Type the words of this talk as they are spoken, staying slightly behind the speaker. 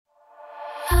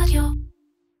רדיו.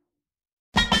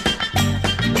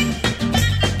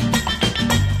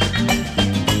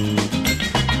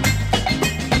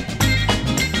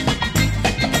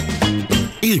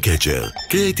 אירקצ'ר,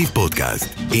 קריאיטיב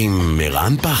פודקאסט עם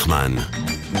מירן פחמן.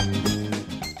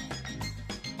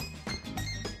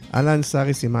 אהלן,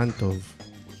 שרי סימן טוב.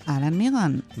 אהלן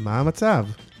מירן. מה המצב?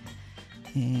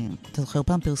 אתה זוכר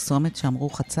פעם פרסומת שאמרו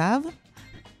חצב?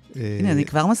 הנה, אני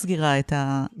כבר מסגירה את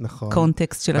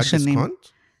הקונטקסט של השנים. רק דיסקונט?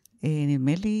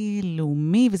 נדמה לי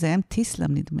לאומי, וזה היה עם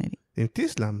טיסלם, נדמה לי. עם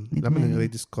טיסלם? למה נראה לי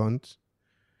דיסקונט?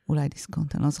 אולי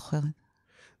דיסקונט, אני לא זוכרת.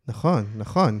 נכון,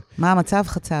 נכון. מה המצב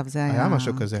חצב? זה היה... היה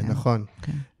משהו כזה, כן, נכון.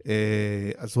 כן.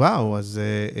 אז וואו, אז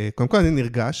קודם כל אני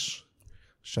נרגש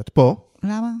שאת פה.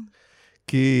 למה?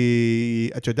 כי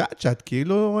את יודעת שאת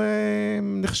כאילו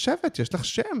נחשבת, יש לך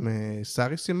שם,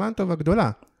 שרי סימן טוב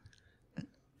הגדולה.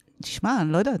 תשמע,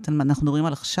 אני לא יודעת, אנחנו מדברים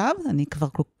על עכשיו, אני כבר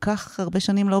כל כך הרבה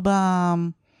שנים לא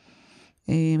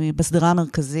בסדרה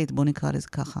המרכזית, בוא נקרא לזה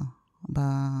ככה.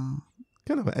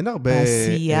 כן, אבל אין הרבה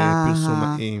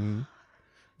פרסומאים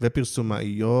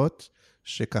ופרסומאיות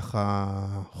שככה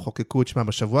חוקקו את שמה.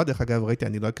 בשבוע, דרך אגב, ראיתי,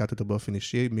 אני לא הכרתי אותו באופן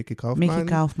אישי, מיקי קאופמן. מיקי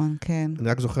קאופמן, כן. אני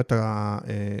רק זוכר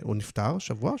הוא נפטר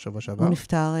שבוע שעבר. הוא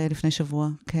נפטר לפני שבוע,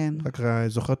 כן. רק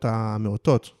זוכר את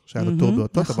המאותות, שהיה לו טור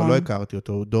באותות, אבל לא הכרתי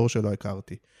אותו, דור שלא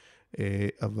הכרתי.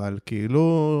 אבל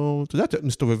כאילו, אתה יודע,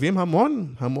 מסתובבים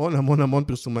המון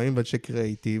פרסומאים ואנשי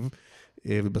קריאיטיב,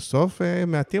 ובסוף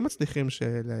מעטים מצליחים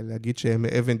להגיד שהם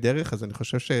אבן דרך, אז אני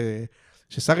חושב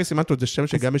ששרי סימן טוב זה שם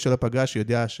שגם מי שלא פגש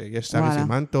יודע שיש שרי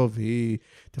סימן טוב, והיא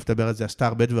תדבר על זה, עשתה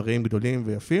הרבה דברים גדולים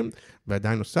ויפים,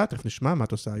 ועדיין עושה, תכף נשמע מה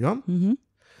את עושה היום.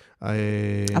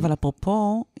 אבל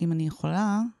אפרופו, אם אני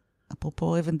יכולה,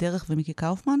 אפרופו אבן דרך ומיקי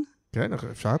קאופמן, כן,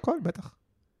 אפשר הכל, בטח.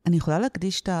 אני יכולה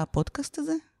להקדיש את הפודקאסט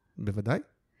הזה? בוודאי.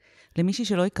 למישהי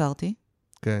שלא הכרתי.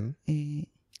 כן.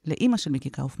 לאמא של מיקי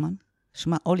קאופמן,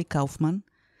 שמה אולי קאופמן,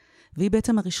 והיא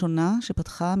בעצם הראשונה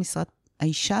שפתחה משרד,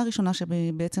 האישה הראשונה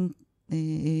שבעצם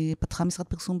פתחה משרד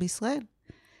פרסום בישראל.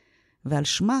 ועל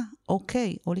שמה,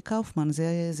 אוקיי, אולי קאופמן,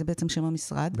 זה בעצם שם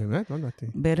המשרד. באמת? לא נעתי.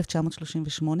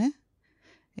 ב-1938.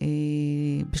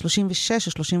 ב-36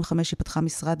 או 35 היא פתחה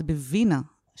משרד בווינה,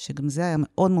 שגם זה היה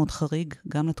מאוד מאוד חריג,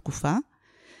 גם לתקופה.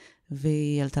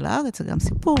 והיא עלתה לארץ, זה גם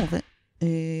סיפור,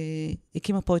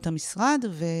 והקימה פה את המשרד,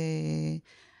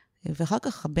 ואחר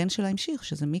כך הבן שלה המשיך,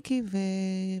 שזה מיקי,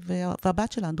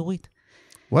 והבת שלה, דורית.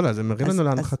 וואלה, זה מרים לנו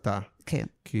להנחתה. כן.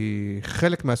 כי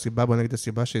חלק מהסיבה, בוא נגיד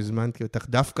הסיבה שהזמנתי אותך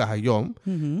דווקא היום,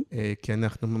 כי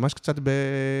אנחנו ממש קצת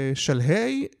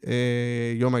בשלהי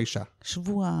יום האישה.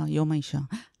 שבוע יום האישה.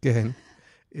 כן.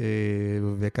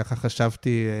 וככה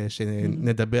חשבתי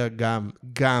שנדבר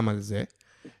גם על זה.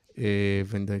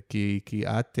 כי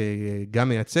את גם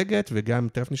מייצגת וגם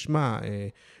תכף נשמע,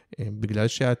 בגלל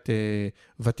שאת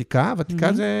ותיקה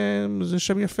זה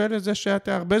שם יפה לזה שאת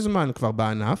הרבה זמן כבר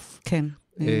בענף. כן.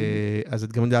 אז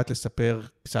את גם יודעת לספר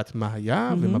קצת מה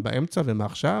היה ומה באמצע ומה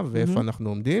עכשיו ואיפה אנחנו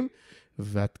עומדים,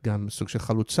 ואת גם סוג של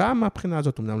חלוצה מהבחינה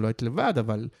הזאת, אמנם לא היית לבד,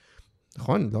 אבל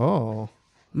נכון,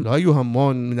 לא היו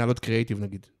המון מנהלות קריאיטיב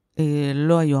נגיד.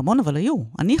 לא היו המון, אבל היו.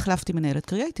 אני החלפתי מנהלת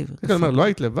קריאיטיב. כן, אומר, לא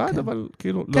היית לבד, אבל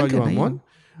כאילו לא היו המון.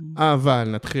 אבל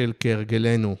נתחיל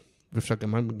כהרגלנו, ואפשר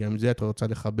גם זה, את רוצה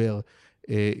לחבר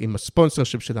עם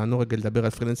הספונסרשיפ שלנו, רגע לדבר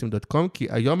על freelancing.com, כי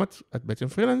היום את בעצם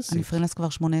פרילנסית. אני פרילנס כבר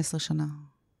 18 שנה.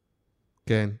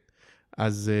 כן.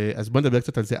 אז בוא נדבר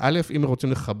קצת על זה. א', אם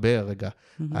רוצים לחבר רגע,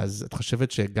 אז את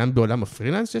חושבת שגם בעולם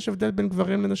הפרילנס יש הבדל בין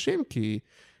גברים לנשים, כי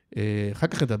אחר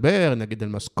כך נדבר, נגיד על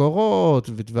משכורות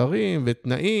ודברים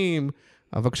ותנאים,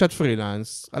 אבל כשאת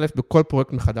פרילנס, א', בכל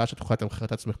פרויקט מחדש, את יכולה לתמחר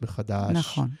את עצמך מחדש.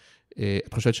 נכון.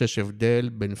 את חושבת שיש הבדל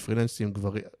בין פרילנסים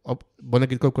גברים, בוא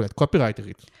נגיד קודם כל, את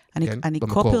קופירייטרית. אני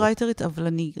קופירייטרית, אבל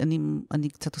אני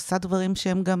קצת עושה דברים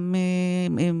שהם גם,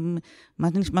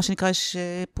 מה שנקרא, יש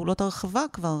פעולות הרחבה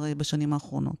כבר בשנים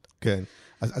האחרונות. כן.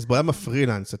 אז בעולם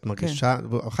הפרילנס, את מרגישה,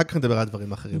 אחר כך נדבר על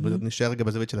דברים אחרים, נשאר רגע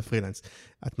בזווית של הפרילנס.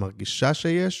 את מרגישה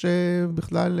שיש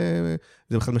בכלל,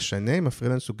 זה בכלל משנה אם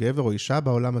הפרילנס הוא גבר או אישה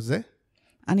בעולם הזה?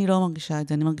 אני לא מרגישה את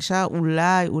זה. אני מרגישה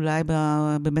אולי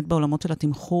באמת בעולמות של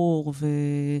התמחור,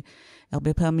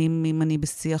 והרבה פעמים אם אני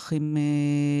בשיח עם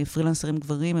פרילנסרים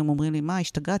גברים, הם אומרים לי, מה,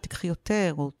 השתגעת, תקחי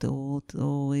יותר,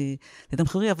 או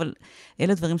תתמחרי, אבל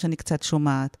אלה דברים שאני קצת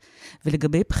שומעת.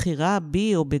 ולגבי בחירה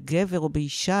בי או בגבר או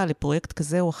באישה לפרויקט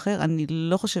כזה או אחר, אני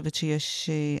לא חושבת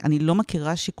אני לא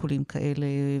מכירה שיקולים כאלה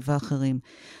ואחרים.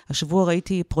 השבוע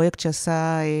ראיתי פרויקט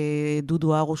שעשה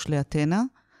דודו ארוש לאתנה,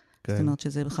 זאת אומרת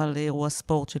שזה בכלל אירוע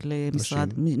ספורט של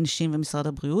נשים ומשרד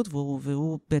הבריאות,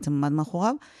 והוא בעצם עמד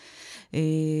מאחוריו.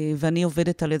 ואני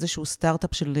עובדת על איזשהו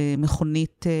סטארט-אפ של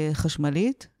מכונית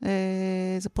חשמלית.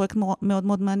 זה פרויקט מאוד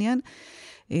מאוד מעניין.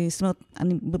 זאת אומרת,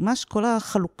 ממש כל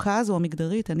החלוקה הזו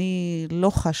המגדרית, אני לא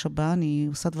חשה בה, אני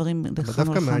עושה דברים לכאן ולכאן.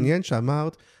 דווקא מעניין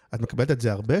שאמרת, את מקבלת את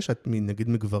זה הרבה, שאת נגיד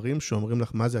מגברים שאומרים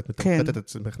לך מה זה, את מתמצת את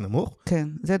עצמך נמוך? כן,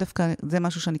 זה דווקא, זה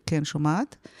משהו שאני כן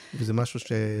שומעת. וזה משהו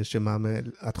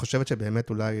את חושבת שבאמת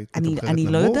אולי את בוחרת נמוך? אני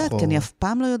לא יודעת, כי אני אף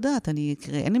פעם לא יודעת.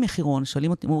 אין לי מחירון,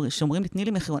 שאומרים לי, תני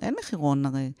לי מחירון, אין מחירון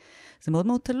הרי. זה מאוד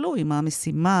מאוד תלוי, מה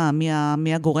המשימה,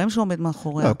 מי הגורם שעומד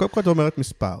מאחוריה. לא, קודם כל את אומרת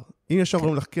מספר. אם יש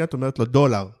אומרים לך כן, את אומרת לו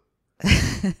דולר.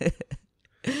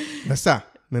 מנסה.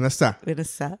 מנסה,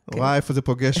 כן. רואה איפה זה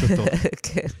פוגש אותו.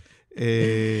 כן.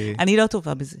 אני לא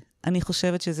טובה בזה. אני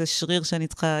חושבת שזה שריר שאני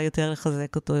צריכה יותר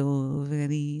לחזק אותו,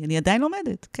 ואני עדיין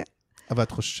לומדת, כן. אבל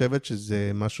את חושבת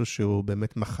שזה משהו שהוא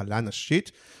באמת מחלה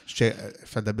נשית,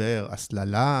 שאפשר לדבר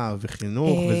הסללה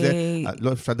וחינוך וזה,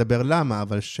 לא אפשר לדבר למה,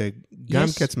 אבל שגם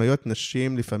כעצמאיות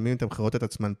נשים לפעמים אתן מחרות את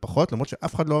עצמן פחות, למרות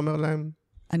שאף אחד לא אומר להם.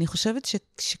 אני חושבת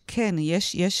שכן,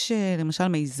 יש למשל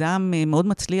מיזם מאוד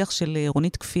מצליח של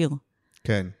רונית כפיר.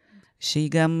 כן. שהיא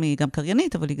גם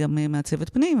קריינית, אבל היא גם מעצבת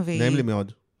פנים. נעים לי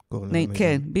מאוד.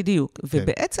 כן, בדיוק.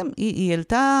 ובעצם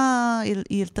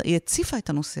היא הציפה את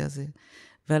הנושא הזה.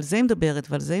 ועל זה היא מדברת,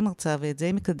 ועל זה היא מרצה, ואת זה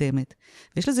היא מקדמת.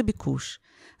 ויש לזה ביקוש.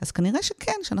 אז כנראה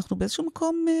שכן, שאנחנו באיזשהו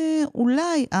מקום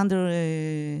אולי under...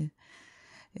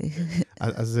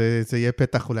 אז זה יהיה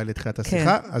פתח אולי לתחילת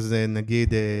השיחה. אז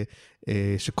נגיד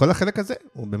שכל החלק הזה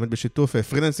הוא באמת בשיתוף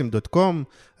freelancing.com,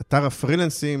 אתר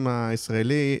הפרילנסים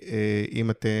הישראלי, אם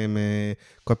אתם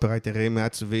קופרייטרים,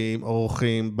 מעצבים,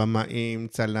 עורכים, במאים,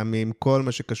 צלמים, כל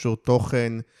מה שקשור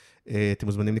תוכן, אתם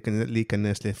מוזמנים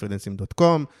להיכנס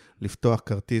ל-freelancing.com, לפתוח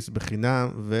כרטיס בחינם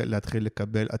ולהתחיל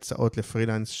לקבל הצעות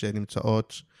לפרילנס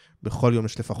שנמצאות בכל יום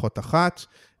יש לפחות אחת.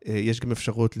 יש גם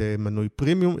אפשרות למנוי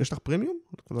פרימיום. יש לך פרימיום?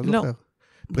 לא.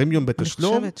 פרימיום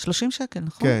בתשלום. אני חושבת, 30 שקל,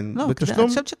 נכון? כן. לא, בתשלום, אני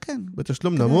חושבת שכן.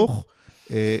 בתשלום נמוך.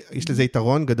 יש לזה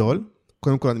יתרון גדול.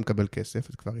 קודם כל אני מקבל כסף,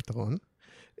 זה כבר יתרון.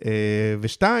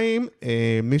 ושתיים,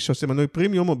 מי שעושה מנוי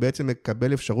פרימיום, הוא בעצם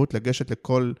מקבל אפשרות לגשת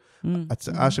לכל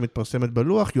הצעה שמתפרסמת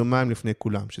בלוח יומיים לפני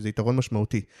כולם, שזה יתרון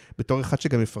משמעותי. בתור אחד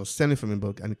שגם מפרסם לפעמים,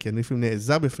 כי אני לפעמים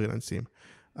נעזר בפרילנסים.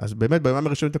 אז באמת, ביומיים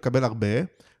הראשונים אתה מקבל הרבה,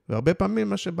 והרבה פעמים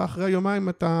מה שבא אחרי היומיים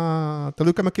אתה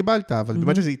תלוי כמה קיבלת, אבל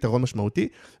באמת שזה יתרון משמעותי,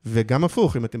 וגם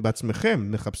הפוך, אם אתם בעצמכם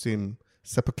מחפשים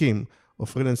ספקים או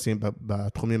פרילנסים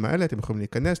בתחומים האלה, אתם יכולים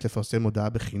להיכנס, לפרסם הודעה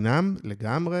בחינם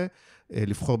לגמרי,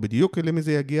 לבחור בדיוק למי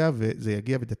זה יגיע, וזה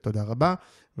יגיע, ותודה רבה,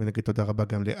 ונגיד תודה רבה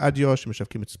גם לאדיו,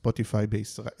 שמשווקים את ספוטיפיי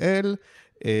בישראל,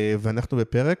 ואנחנו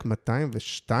בפרק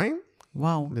 202,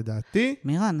 וואו. לדעתי.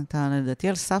 מירן, אתה לדעתי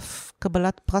על סף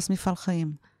קבלת פרס מפעל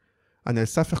חיים. אני על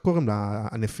סף, איך קוראים לה?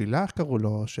 הנפילה, איך קראו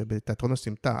לו? שבתיאטרון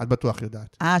הסמטה, את בטוח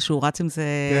יודעת. שהוא רץ עם זה...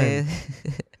 כן.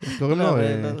 איך קוראים לו?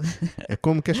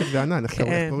 קום קשת וענן, איך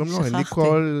קוראים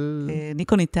לו?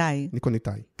 ניקו ניטאי. ניקו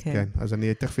ניטאי, כן. אז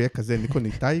אני תכף אהיה כזה, ניקו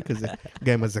ניטאי כזה.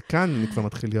 גם עם הזקן, אני כבר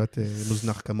מתחיל להיות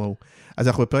מוזנח כמוהו. אז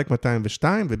אנחנו בפרק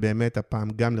 202, ובאמת הפעם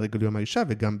גם לרגל יום האישה,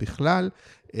 וגם בכלל,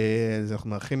 אז אנחנו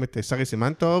מארחים את שרי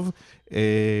סימנטוב,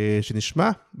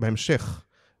 שנשמע בהמשך.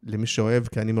 למי שאוהב,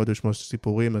 כי אני מאוד לשמוע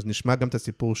סיפורים, אז נשמע גם את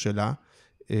הסיפור שלה,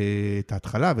 את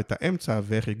ההתחלה ואת האמצע,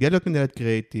 ואיך הגיע להיות מנהלת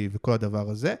קריאיטיב וכל הדבר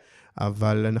הזה,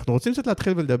 אבל אנחנו רוצים קצת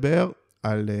להתחיל ולדבר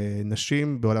על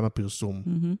נשים בעולם הפרסום.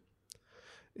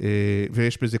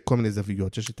 ויש בזה כל מיני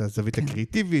זוויות, יש את הזווית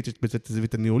הקריאיטיבית, יש בזה את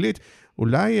הזווית הניהולית,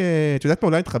 אולי, את יודעת מה,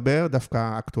 אולי נתחבר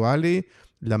דווקא אקטואלי,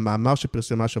 למאמר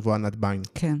שפרסמה השבוע ענת ביין.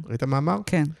 כן. ראית המאמר?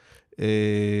 כן.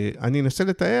 אני אנסה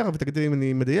לתאר, ותגידי אם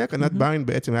אני מדייק, ענת ביין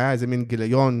בעצם היה איזה מין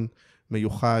גיליון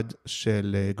מיוחד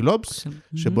של גלובס,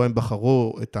 שבו הם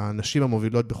בחרו את הנשים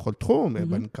המובילות בכל תחום,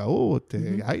 בנקאות,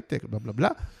 הייטק, בלה בלה בלה,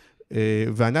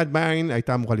 וענת ביין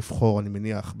הייתה אמורה לבחור, אני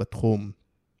מניח, בתחום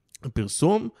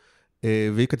הפרסום,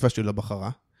 והיא כתבה שהיא לא בחרה,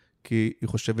 כי היא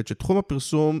חושבת שתחום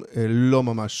הפרסום לא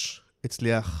ממש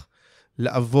הצליח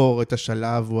לעבור את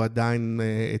השלב, הוא עדיין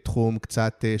תחום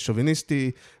קצת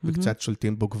שוביניסטי, וקצת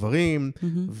שולטים בו גברים,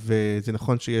 וזה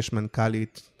נכון שיש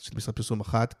מנכ"לית של משרד פרסום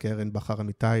אחת, קרן בכר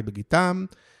אמיתי בגיטם,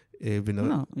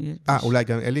 אולי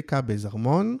גם אליקה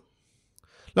בזרמון,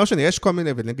 לא שני, יש כל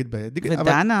מיני, ונגיד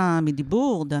ודנה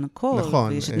מדיבור, דנה קול,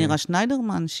 ויש את נירה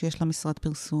שניידרמן, שיש לה משרד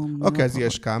פרסום. אוקיי, אז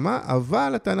יש כמה,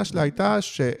 אבל הטענה שלה הייתה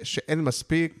שאין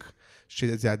מספיק,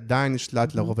 שזה עדיין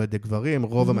נשלט לרוב על ידי גברים,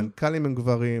 רוב המנכ"לים הם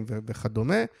גברים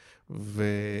וכדומה,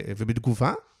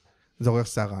 ובתגובה, זה עורר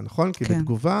שערה, נכון? כי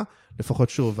בתגובה, לפחות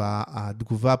שוב,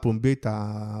 התגובה הפומבית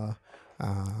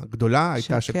הגדולה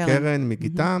הייתה של קרן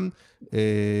מגיטם,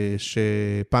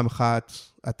 שפעם אחת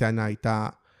הטענה הייתה,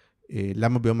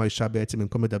 למה ביום האישה בעצם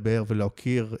במקום לדבר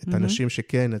ולהוקיר את האנשים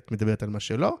שכן, את מדברת על מה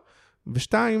שלא,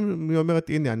 ושתיים, היא אומרת,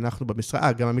 הנה, אנחנו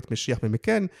במשרה, גם עמית משיח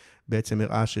במקן, בעצם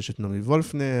הראה שיש את נעמי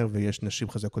וולפנר, ויש נשים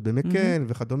חזקות במקן,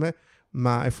 וכדומה.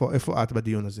 איפה את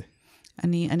בדיון הזה?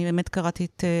 אני באמת קראתי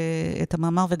את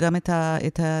המאמר וגם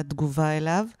את התגובה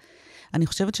אליו. אני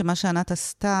חושבת שמה שענת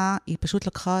עשתה, היא פשוט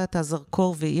לקחה את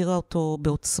הזרקור והעירה אותו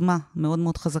בעוצמה מאוד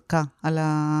מאוד חזקה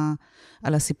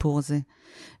על הסיפור הזה.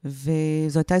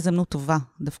 וזו הייתה הזדמנות טובה,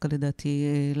 דווקא לדעתי,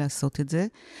 לעשות את זה.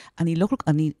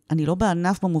 אני לא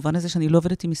בענף במובן הזה שאני לא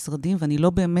עובדת עם משרדים, ואני לא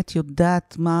באמת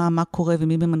יודעת מה קורה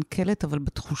ומי ממנכלת, אבל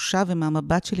בתחושה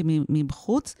ומהמבט שלי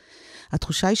מבחוץ,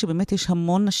 התחושה היא שבאמת יש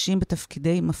המון נשים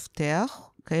בתפקידי מפתח,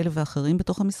 כאלה ואחרים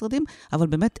בתוך המשרדים, אבל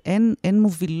באמת אין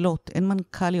מובילות, אין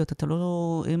מנכ"ליות, אתה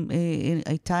לא...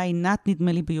 הייתה עינת,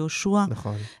 נדמה לי, ביהושע.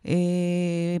 נכון.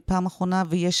 פעם אחרונה,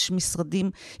 ויש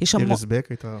משרדים, יש איריס בק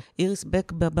הייתה... איריס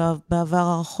בק בעבר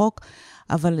הרחוק,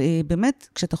 אבל באמת,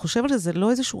 כשאתה חושב על זה, זה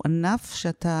לא איזשהו ענף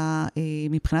שאתה,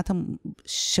 מבחינת,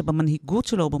 שבמנהיגות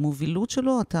שלו, או במובילות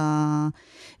שלו, אתה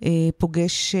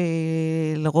פוגש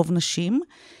לרוב נשים,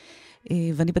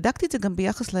 ואני בדקתי את זה גם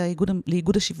ביחס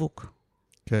לאיגוד השיווק.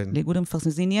 כן. לאיגוד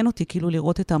המפרסמים. זה עניין אותי כאילו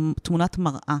לראות את תמונת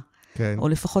מראה. כן. או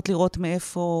לפחות לראות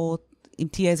מאיפה, אם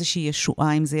תהיה איזושהי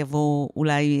ישועה, אם זה יבוא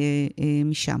אולי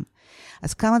משם.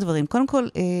 אז כמה דברים. קודם כל,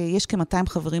 יש כ-200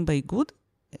 חברים באיגוד,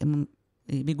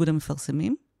 באיגוד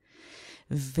המפרסמים.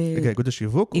 רגע, איגוד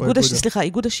השיווק? סליחה,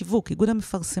 איגוד השיווק, איגוד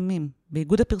המפרסמים.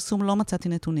 באיגוד הפרסום לא מצאתי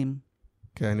נתונים.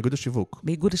 כן, איגוד השיווק.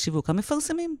 באיגוד השיווק.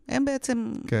 המפרסמים הם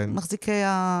בעצם מחזיקי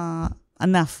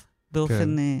הענף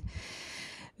באופן...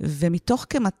 ומתוך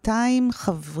כ-200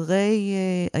 חברי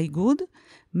האיגוד,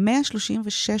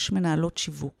 136 מנהלות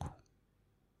שיווק.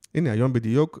 הנה, היום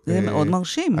בדיוק... זה מאוד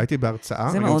מרשים. הייתי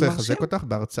בהרצאה, אני רוצה לחזק אותך,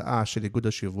 בהרצאה של איגוד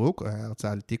השיווק,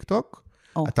 הרצאה על טיק טוק,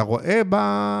 אתה רואה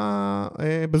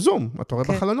בזום, אתה רואה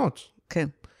בחלונות. כן.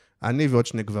 אני ועוד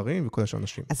 2 גברים וכל השאר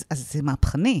נשים. אז זה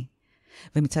מהפכני.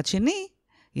 ומצד שני,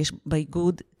 יש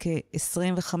באיגוד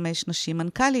כ-25 נשים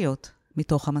מנכ"ליות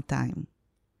מתוך ה-200.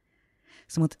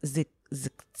 זאת אומרת, זה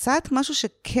קצת משהו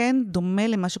שכן דומה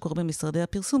למה שקורה במשרדי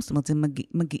הפרסום. זאת אומרת, זה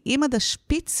מגיעים עד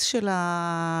השפיץ של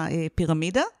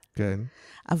הפירמידה, כן.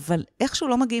 אבל איכשהו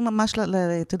לא מגיעים ממש,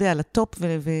 אתה יודע, לטופ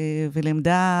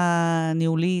ולעמדה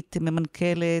ניהולית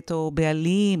ממנכלת או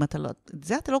בעלים, את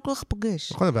זה אתה לא כל כך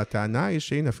פוגש. נכון, אבל הטענה היא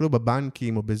שהנה, אפילו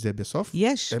בבנקים או בזה בסוף,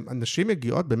 יש. אנשים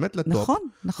מגיעות באמת לטופ. נכון,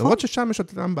 נכון. למרות ששם יש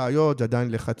אותם בעיות, זה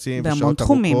עדיין לחצים, בהמון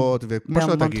תחומים. וכמו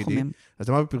שלא תגידי. תחומים. אז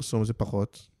למה בפרסום זה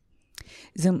פחות?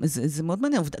 זה מאוד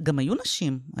מעניין, גם היו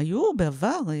נשים, היו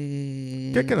בעבר...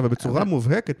 כן, כן, אבל בצורה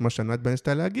מובהקת, מה שענת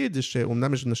בנסתה להגיד, זה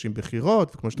שאומנם יש נשים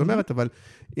בחירות, וכמו שאת אומרת, אבל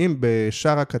אם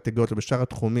בשאר הקטגוריות, או בשאר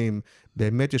התחומים,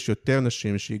 באמת יש יותר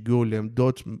נשים שהגיעו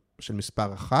לעמדות של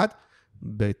מספר 1,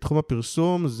 בתחום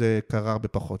הפרסום זה קרה הרבה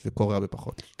פחות, וקורה הרבה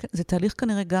פחות. כן, זה תהליך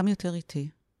כנראה גם יותר איטי.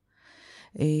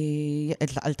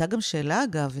 עלתה גם שאלה,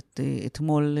 אגב,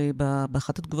 אתמול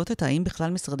באחת התגובות הייתה, האם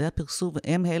בכלל משרדי הפרסום,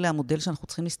 הם אלה המודל שאנחנו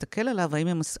צריכים להסתכל עליו,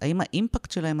 האם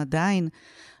האימפקט שלהם עדיין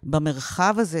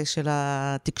במרחב הזה של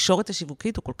התקשורת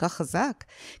השיווקית הוא כל כך חזק?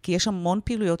 כי יש המון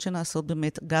פעילויות שנעשות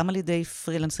באמת, גם על ידי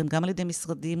פרילנסרים, גם על ידי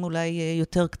משרדים אולי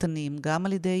יותר קטנים, גם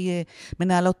על ידי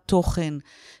מנהלות תוכן,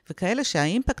 וכאלה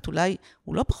שהאימפקט אולי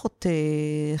הוא לא פחות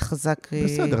חזק.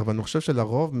 בסדר, אבל אני חושב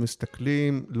שלרוב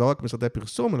מסתכלים לא רק משרדי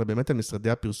הפרסום, אלא באמת על משרדי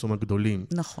הפרסום הגדולים.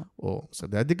 נכון. או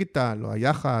משרדי הדיגיטל, או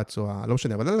היח"צ, או לא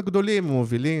משנה, אבל הגדולים,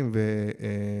 מובילים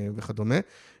וכדומה.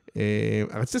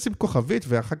 רציתי לשים כוכבית,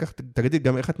 ואחר כך תגידי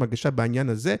גם איך את מרגישה בעניין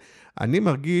הזה. אני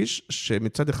מרגיש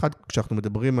שמצד אחד, כשאנחנו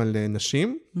מדברים על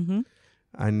נשים,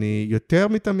 אני יותר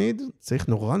מתמיד צריך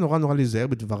נורא נורא נורא להיזהר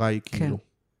בדבריי, כאילו.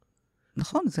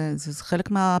 נכון, זה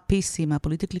חלק מה-PC,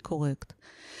 מה-politically correct,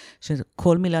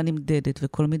 שכל מילה נמדדת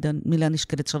וכל מילה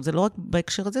נשקדת. עכשיו, זה לא רק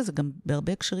בהקשר הזה, זה גם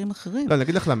בהרבה הקשרים אחרים. לא, אני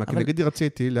אגיד לך למה, כי נגיד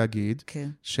רציתי להגיד,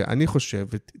 שאני חושב,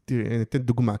 ותתן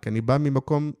דוגמה, כי אני בא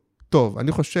ממקום טוב,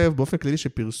 אני חושב באופן כללי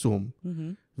שפרסום,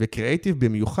 וקריאייטיב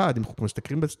במיוחד, אם אנחנו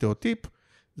מסתכלים בסטריאוטיפ,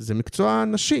 זה מקצוע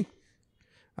נשי.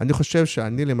 אני חושב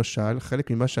שאני למשל,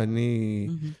 חלק ממה שאני,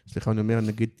 סליחה, אני אומר,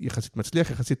 נגיד, יחסית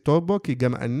מצליח, יחסית טוב בו, כי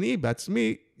גם אני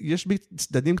בעצמי, יש בי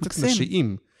צדדים קצת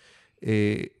נשיים.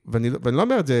 ואני לא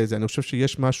אומר את זה, אני חושב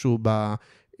שיש משהו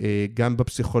גם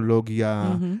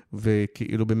בפסיכולוגיה,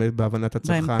 וכאילו באמת בהבנת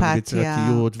הצרכן,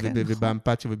 ביצירתיות,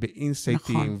 ובאמפתיה,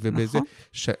 ובאינסייטים, ובזה,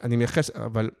 שאני מייחס,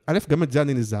 אבל א', גם את זה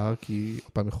אני נזהר, כי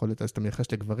פעם יכולת, אז אתה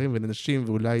מייחס לגברים ולנשים,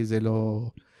 ואולי זה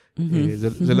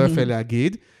לא יפה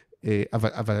להגיד,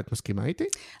 אבל את מסכימה איתי?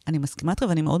 אני מסכימה איתך,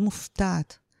 ואני מאוד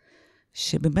מופתעת,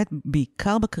 שבאמת,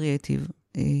 בעיקר בקריאטיב,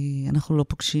 אנחנו לא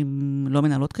פוגשים, לא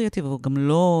מנהלות קריאטיב, אבל גם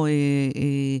לא,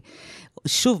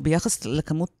 שוב, ביחס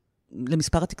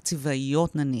למספר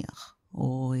התקציבאיות נניח,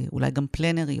 או אולי גם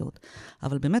פלנריות.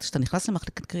 אבל באמת, כשאתה נכנס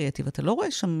למחלקת קריאטיב, אתה לא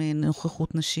רואה שם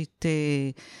נוכחות נשית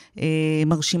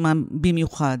מרשימה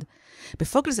במיוחד.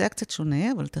 בפוגל זה היה קצת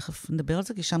שונה, אבל תכף נדבר על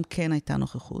זה, כי שם כן הייתה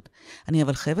נוכחות. אני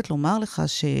אבל חייבת לומר לך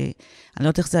אני לא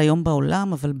יודעת איך זה היום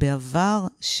בעולם, אבל בעבר,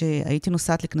 שהייתי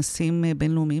נוסעת לכנסים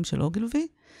בינלאומיים של אוגילבי,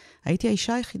 הייתי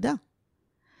האישה היחידה.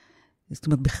 זאת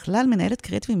אומרת, בכלל מנהלת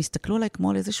קריאטיב, הם הסתכלו עליי כמו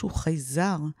על איזשהו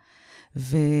חייזר,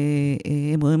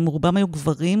 והם רובם היו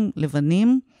גברים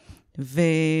לבנים,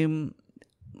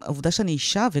 והעובדה שאני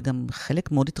אישה, וגם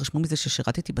חלק מאוד התרשמו מזה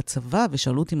ששירתתי בצבא,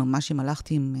 ושאלו אותי ממש אם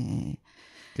הלכתי עם...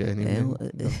 כן, עם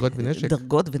דרגות ונשק.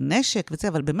 דרגות ונשק וזה,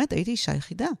 אבל באמת הייתי אישה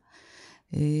יחידה.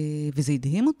 וזה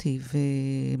הדהים אותי,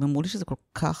 והם אמרו לי שזה כל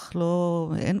כך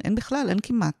לא... אין בכלל,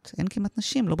 אין כמעט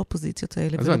נשים, לא בפוזיציות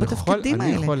האלה, ולא בתפקידים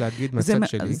האלה. אני יכול להגיד מהצד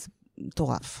שלי... זה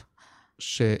מטורף.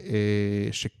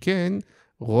 שכן,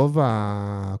 רוב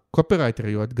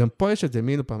הקופרייטריות, גם פה יש את זה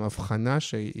מין פעם הבחנה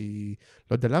שהיא,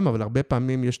 לא יודע למה, אבל הרבה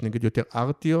פעמים יש נגיד יותר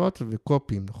ארטיות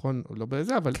וקופים, נכון? לא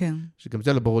בזה, אבל כן. שגם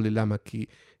זה לא ברור לי למה,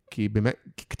 כי באמת,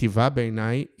 כתיבה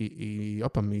בעיניי היא,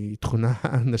 עוד פעם, היא תכונה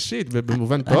נשית,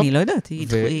 ובמובן טוב. אני לא יודעת, היא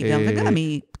גם וגם.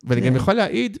 ואני גם יכול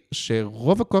להעיד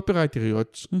שרוב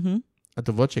הקופרייטריות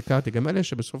הטובות שהכרתי, גם אלה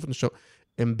שבסוף נשאר,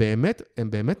 הן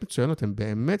באמת מצוינות, הן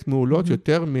באמת מעולות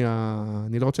יותר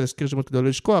אני לא רוצה להזכיר שמות כדי לא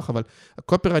לשכוח, אבל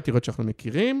הקופרייטריות שאנחנו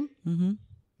מכירים,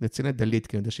 נציין דלית,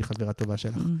 כי אני יודע שהיא חברה טובה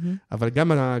שלך. אבל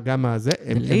גם הזה,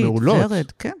 הן מעולות. דלית,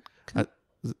 ורד, כן.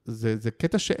 זה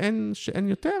קטע שאין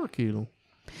יותר, כאילו.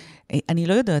 אני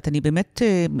לא יודעת, אני באמת,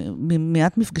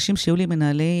 מעט מפגשים שהיו לי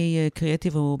מנהלי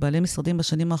קריאטיב או בעלי משרדים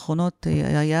בשנים האחרונות,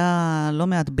 היה לא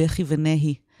מעט בכי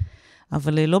ונהי.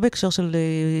 אבל לא בהקשר של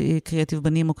קריאטיב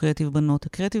בנים או קריאטיב בנות,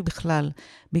 הקריאטיב בכלל,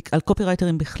 על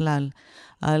קופירייטרים בכלל,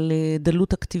 על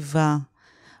דלות הכתיבה,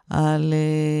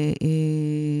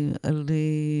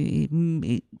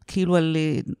 כאילו על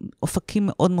אופקים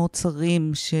מאוד מאוד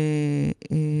צרים,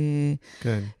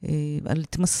 על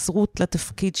התמסרות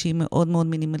לתפקיד שהיא מאוד מאוד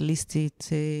מינימליסטית,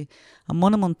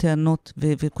 המון טענות,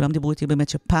 וכולם דיברו איתי באמת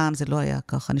שפעם זה לא היה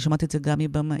ככה. אני שמעתי את זה גם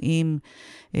מבמאים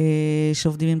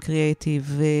שעובדים עם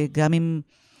קריאטיב, וגם עם...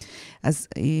 אז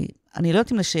אני לא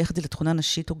יודעת אם לשייך את זה לתכונה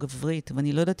נשית או גברית,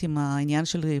 ואני לא יודעת אם העניין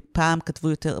של פעם כתבו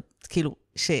יותר, כאילו,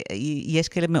 שיש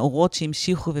כאלה מאורות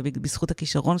שהמשיכו ובזכות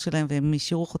הכישרון שלהם והם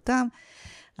השאירו חותם,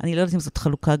 אני לא יודעת אם זאת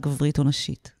חלוקה גברית או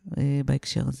נשית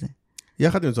בהקשר הזה.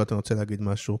 יחד עם זאת אני רוצה להגיד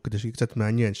משהו, כדי שיהיה קצת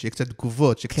מעניין, שיהיה קצת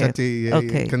תגובות, שקצת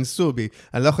יכנסו בי,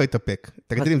 אני לא יכול להתאפק.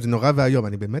 תגידי לי אם זה נורא והיום,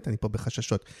 אני פה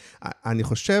בחששות. אני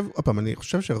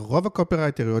חושב שרוב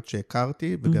הקופרייטריות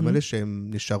שהכרתי, וגם אלה שהם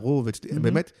נשארו,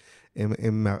 ובאמת,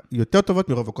 הן יותר טובות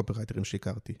מרוב הקופרייטרים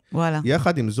שהכרתי. וואלה.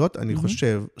 יחד עם זאת, אני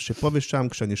חושב שפה ושם,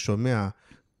 כשאני שומע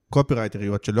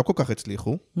קופרייטריות שלא כל כך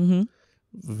הצליחו,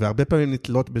 והרבה פעמים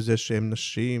נתלות בזה שהן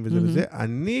נשים וזה וזה,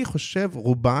 אני חושב,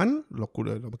 רובן, לא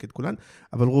מכיר את כולן,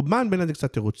 אבל רובן בין זה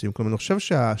קצת תירוצים. כלומר, אני חושב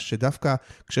שדווקא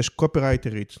כשיש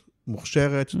קופרייטרית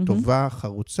מוכשרת, טובה,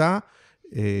 חרוצה,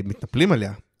 מתנפלים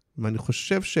עליה. ואני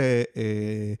חושב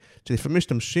שלפעמים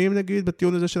משתמשים, נגיד,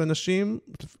 בטיעון הזה של אנשים,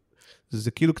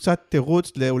 זה כאילו קצת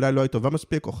תירוץ לאולי לא היא טובה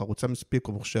מספיק, או חרוצה מספיק,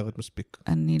 או מוכשרת מספיק.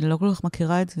 אני לא כל כך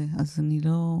מכירה את זה, אז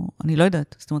אני לא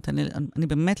יודעת. זאת אומרת, אני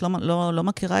באמת לא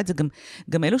מכירה את זה.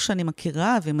 גם אלו שאני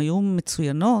מכירה, והן היו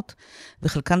מצוינות,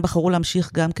 וחלקן בחרו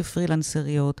להמשיך גם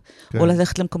כפרילנסריות, או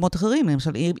ללכת למקומות אחרים.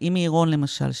 למשל, אימי אירון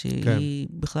למשל, שהיא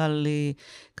בכלל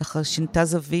ככה שינתה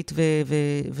זווית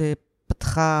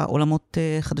פתחה עולמות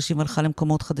חדשים והלכה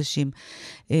למקומות חדשים.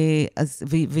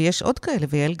 ויש עוד כאלה,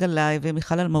 ויעל גלאי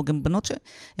ומיכל אלמוג, הם בנות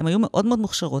שהן היו מאוד מאוד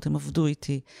מוכשרות, הם עבדו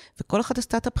איתי, וכל אחת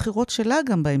עשתה את הבחירות שלה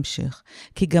גם בהמשך.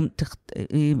 כי גם,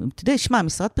 תדעי, שמע,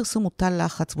 משרד פרסום מוטל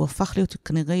לחץ, והוא הפך להיות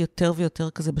כנראה יותר ויותר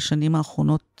כזה בשנים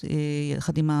האחרונות,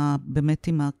 יחד באמת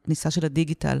עם הכניסה של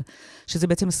הדיגיטל, שזה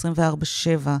בעצם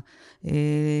 24/7,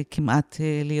 כמעט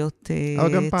להיות טיון.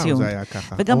 אבל גם פעם זה היה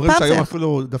ככה. אומרים שהיום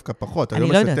אפילו דווקא פחות,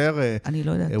 היום יש יותר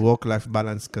work-life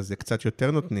balance כזה, קצת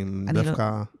יותר נותנים,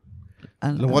 דווקא,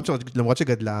 למרות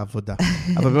שגדלה העבודה.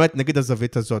 אבל באמת, נגיד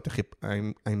הזווית הזאת,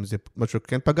 האם זה משהו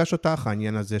כן פגש אותך,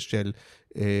 העניין הזה של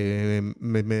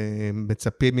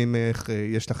מצפים ממך,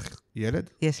 יש לך ילד?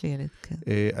 יש לי ילד, כן.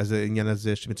 אז העניין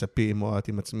הזה שמצפים, או את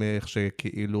עם עצמך,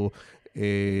 שכאילו,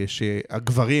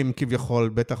 שהגברים כביכול,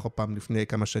 בטח או פעם לפני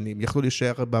כמה שנים, יכלו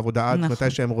להישאר בעבודה עד מתי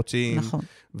שהם רוצים,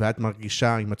 ואת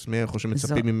מרגישה עם עצמך, או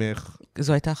שמצפים ממך.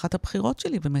 זו הייתה אחת הבחירות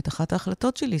שלי, באמת, אחת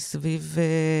ההחלטות שלי, סביב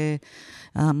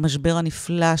המשבר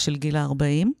הנפלא של גיל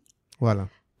 40. וואלה.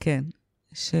 כן.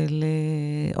 של,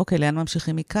 אוקיי, לאן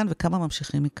ממשיכים מכאן, וכמה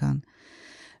ממשיכים מכאן.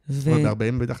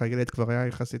 ב-40 בטח הילד כבר היה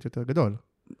יחסית יותר גדול.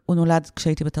 הוא נולד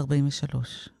כשהייתי בת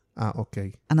 43.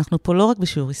 אוקיי. אנחנו פה לא רק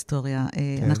בשיעור היסטוריה,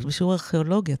 אנחנו בשיעור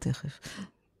ארכיאולוגיה תכף.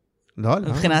 לא.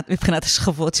 מבחינת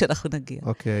השכבות שאנחנו נגיע.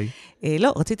 אוקיי.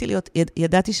 לא, רציתי להיות,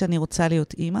 ידעתי שאני רוצה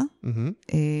להיות אימא,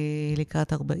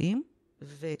 לקראת 40,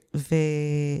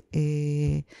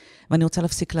 ואני רוצה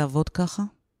להפסיק לעבוד ככה,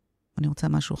 אני רוצה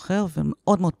משהו אחר,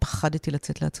 ומאוד מאוד פחדתי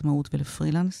לצאת לעצמאות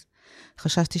ולפרילנס.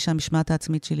 חששתי שהמשמעת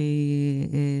העצמית שלי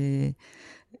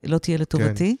לא תהיה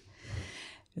לטובתי,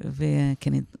 כי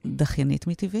אני דחיינית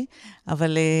מטבעי,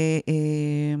 אבל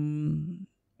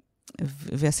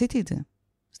ועשיתי את זה.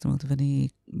 זאת אומרת,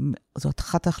 זאת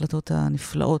אחת ההחלטות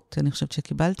הנפלאות, אני חושבת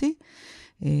שקיבלתי.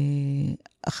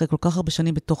 אחרי כל כך הרבה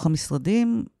שנים בתוך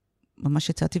המשרדים, ממש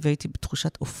יצאתי והייתי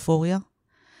בתחושת אופוריה.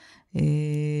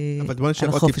 אבל בוא נשאר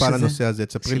עוד טיפה על הנושא הזה.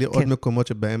 תספרי לי עוד מקומות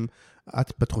שבהם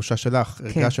את בתחושה שלך,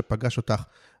 רגע שפגש אותך,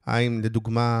 האם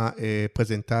לדוגמה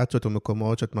פרזנטציות או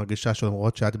מקומות שאת מרגישה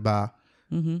שלמרות שאת באה,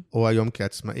 או היום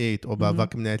כעצמאית, או בעבר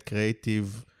כמנהלת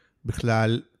קריאיטיב,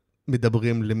 בכלל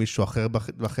מדברים למישהו אחר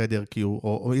בחדר,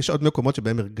 או יש עוד מקומות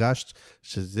שבהם הרגשת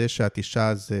שזה שאת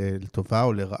אישה זה לטובה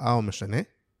או לרעה או משנה?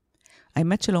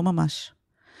 האמת שלא ממש.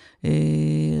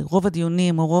 רוב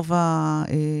הדיונים, או רוב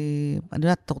אני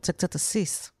יודעת, אתה רוצה קצת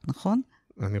אסיס, נכון?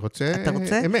 אני רוצה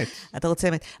אמת. אתה רוצה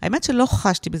אמת. האמת שלא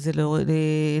חשתי בזה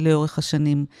לאורך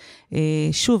השנים.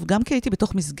 שוב, גם כי הייתי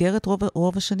בתוך מסגרת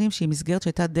רוב השנים, שהיא מסגרת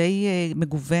שהייתה די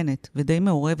מגוונת ודי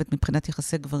מעורבת מבחינת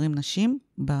יחסי גברים-נשים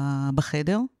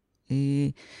בחדר.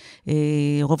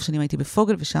 רוב השנים הייתי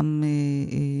בפוגל, ושם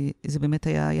זה באמת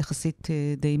היה יחסית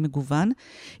די מגוון.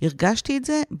 הרגשתי את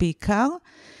זה בעיקר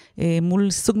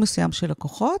מול סוג מסוים של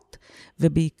לקוחות,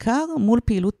 ובעיקר מול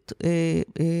פעילות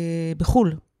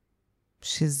בחול.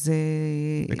 שזה...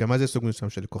 וגם מה זה סוג מסוים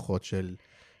של לקוחות של,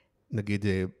 נגיד,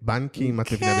 בנקים,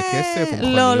 את מבינה בכסף, או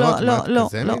מכוניות,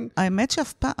 לא. האמת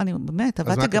שאף פעם, אני באמת,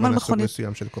 עבדתי גם על מכונית. אז מה סוג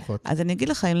מסוים של לקוחות? אז אני אגיד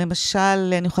לך, אם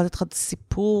למשל, אני יכולה לתת לך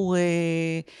סיפור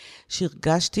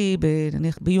שהרגשתי,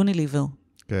 נניח, ביוניליבר.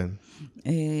 כן.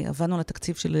 עבדנו על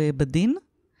התקציב של בדין,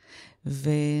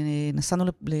 ונסענו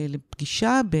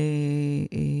לפגישה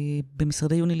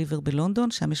במשרדי יוניליבר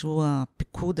בלונדון, שם ישבו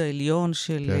הפיקוד העליון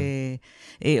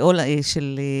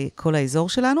של כל האזור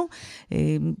שלנו,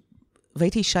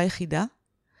 והייתי אישה יחידה,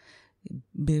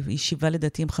 בישיבה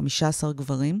לדעתי עם 15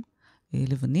 גברים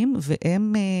לבנים,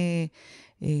 והם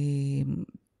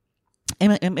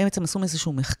בעצם עשו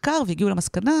איזשהו מחקר, והגיעו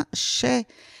למסקנה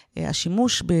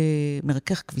שהשימוש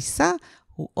במרכך כביסה,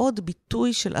 הוא עוד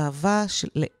ביטוי של אהבה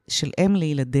של אם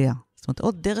לילדיה. זאת אומרת,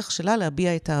 עוד דרך שלה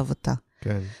להביע את אהבתה.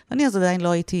 כן. אני אז עדיין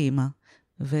לא הייתי אימא,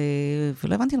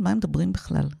 ולא הבנתי על מה הם מדברים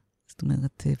בכלל. זאת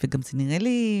אומרת, וגם זה נראה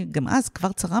לי, גם אז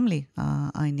כבר צרם לי,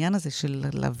 העניין הזה של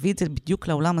להביא את זה בדיוק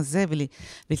לעולם הזה,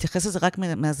 ולהתייחס לזה רק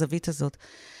מהזווית הזאת.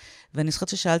 ואני חושבת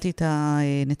ששאלתי את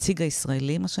הנציג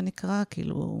הישראלי, מה שנקרא,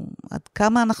 כאילו, עד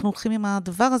כמה אנחנו הולכים עם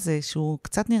הדבר הזה, שהוא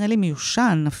קצת נראה לי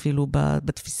מיושן אפילו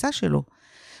בתפיסה שלו.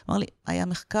 אמר לי, היה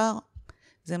מחקר,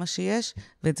 זה מה שיש,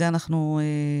 ואת זה אנחנו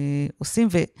עושים,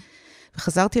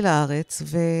 וחזרתי לארץ,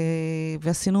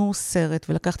 ועשינו סרט,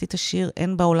 ולקחתי את השיר,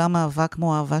 אין בעולם אהבה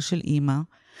כמו אהבה של אימא.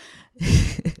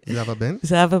 זהבה בן?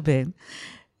 זהבה בן,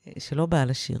 שלא באה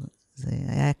לשיר. זה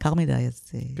היה יקר מדי,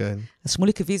 אז... כן. אז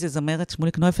שמוליק הביא, זה זמרת,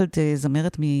 שמוליק נויפלד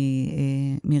זמרת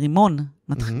מרימון,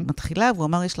 מתחילה, והוא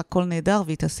אמר, יש לה קול נהדר,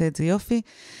 והיא תעשה את זה יופי,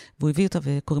 והוא הביא אותה,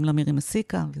 וקוראים לה מירי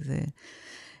מסיקה, וזה...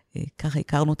 ככה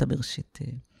הכרנו אותה בראשית.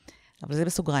 אבל זה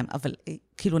בסוגריים. אבל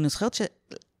כאילו אני זוכרת ש...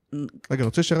 רגע, אני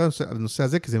רוצה לשאר על הנושא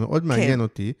הזה, כי זה מאוד מעניין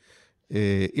אותי,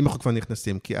 אם אנחנו כבר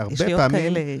נכנסים, כי הרבה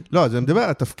פעמים... לא, זה מדבר על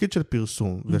התפקיד של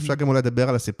פרסום, ואפשר גם אולי לדבר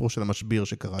על הסיפור של המשביר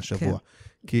שקרה השבוע.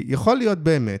 כי יכול להיות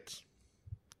באמת,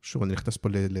 שוב, אני נכנס פה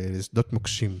לשדות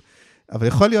מוקשים, אבל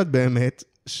יכול להיות באמת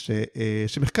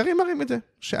שמחקרים מראים את זה,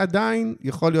 שעדיין,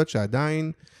 יכול להיות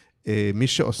שעדיין, מי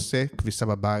שעושה כביסה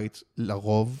בבית,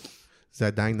 לרוב, זה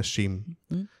עדיין נשים.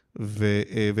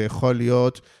 ויכול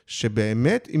להיות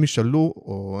שבאמת, אם ישאלו,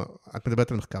 או את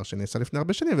מדברת על מחקר שנעשה לפני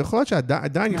הרבה שנים, ויכול להיות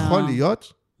שעדיין יכול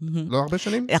להיות, לא הרבה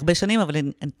שנים? הרבה שנים, אבל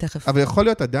אני תכף... אבל יכול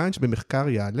להיות עדיין שבמחקר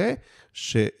יעלה,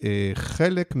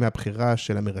 שחלק מהבחירה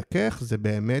של המרכך, זה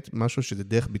באמת משהו שזה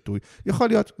דרך ביטוי. יכול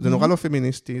להיות, זה נורא לא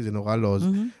פמיניסטי, זה נורא לא...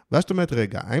 ואז זאת אומרת,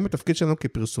 רגע, האם התפקיד שלנו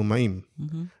כפרסומאים,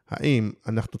 האם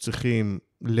אנחנו צריכים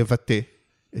לבטא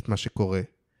את מה שקורה,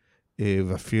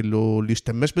 ואפילו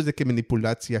להשתמש בזה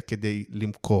כמניפולציה כדי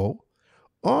למכור,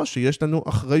 או שיש לנו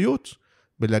אחריות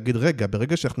ולהגיד, רגע,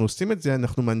 ברגע שאנחנו עושים את זה,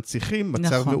 אנחנו מנציחים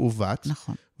מצב מעוות,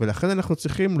 ולכן אנחנו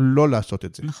צריכים לא לעשות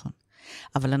את זה. נכון.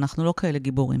 אבל אנחנו לא כאלה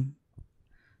גיבורים.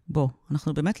 בוא,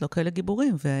 אנחנו באמת לא כאלה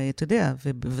גיבורים, ואתה יודע,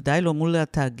 ובוודאי לא מול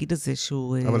התאגיד הזה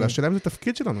שהוא... אבל השאלה אם זה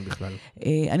תפקיד שלנו בכלל.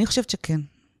 אני חושבת שכן.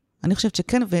 אני חושבת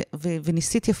שכן,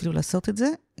 וניסיתי אפילו לעשות את זה,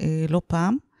 לא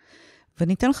פעם.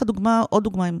 ואני אתן לך דוגמה, עוד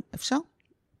דוגמה, אם אפשר?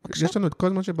 יש לנו את כל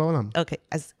זמן שבעולם. אוקיי,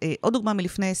 אז עוד דוגמה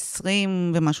מלפני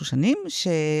 20 ומשהו שנים,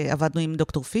 שעבדנו עם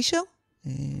דוקטור פישר,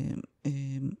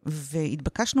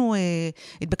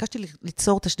 והתבקשתי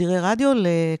ליצור תשדירי רדיו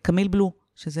לקמיל בלו,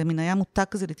 שזה מין היה מותג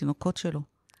כזה לתינוקות שלו.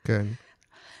 כן.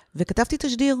 וכתבתי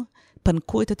תשדיר,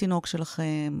 פנקו את התינוק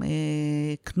שלכם,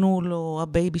 קנו לו,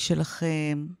 הבייבי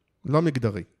שלכם. לא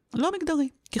מגדרי. לא מגדרי,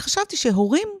 כי חשבתי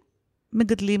שהורים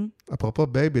מגדלים. אפרופו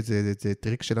בייבי, זה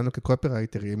טריק שלנו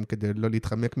כקופרייטרים, כדי לא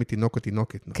להתחמק מתינוק או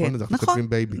תינוקת, נכון? כן, אז אנחנו כותבים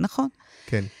בייבי. נכון.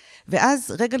 כן.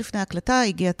 ואז רגע לפני ההקלטה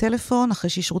הגיע טלפון, אחרי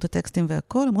שאישרו את הטקסטים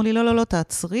והכל, אמרו לי, לא,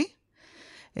 תעצרי.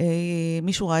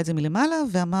 מישהו ראה את זה מלמעלה,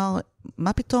 ואמר,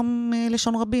 מה פתאום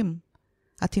לשון רבים?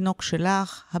 התינוק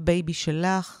שלך, הבייבי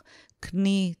שלך,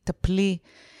 קני, טפלי.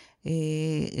 95%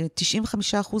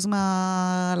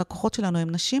 מהלקוחות שלנו הם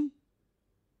נשים.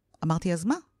 אמרתי, אז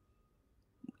מה?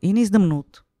 הנה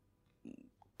הזדמנות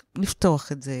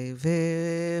לפתוח את זה,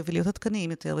 ולהיות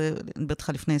עדכניים יותר, בטח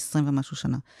לפני 20 ומשהו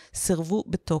שנה. סרבו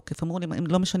בתוקף, אמרו לי, אם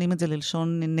לא משנים את זה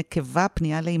ללשון נקבה,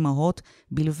 פנייה לאימהות,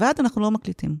 בלבד אנחנו לא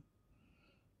מקליטים.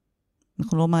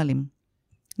 אנחנו לא מעלים.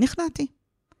 נכנעתי.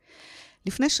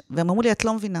 והם אמרו לי, את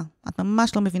לא מבינה, את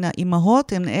ממש לא מבינה.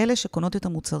 אימהות הן אלה שקונות את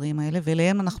המוצרים האלה,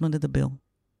 ואליהם אנחנו נדבר.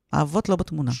 האבות לא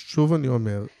בתמונה. שוב אני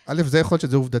אומר, א', זה יכול להיות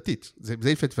שזה עובדתית, זה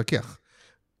אפשר להתווכח.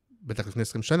 בטח לפני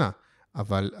 20 שנה.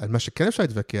 אבל על מה שכן אפשר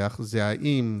להתווכח, זה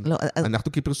האם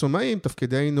אנחנו כפרסומאים,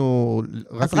 תפקידנו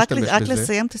רק להשתמש בזה. אז רק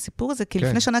לסיים את הסיפור הזה, כי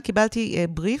לפני שנה קיבלתי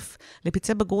בריף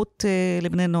לפצעי בגרות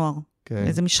לבני נוער.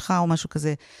 איזה משחה או משהו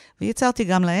כזה. ויצרתי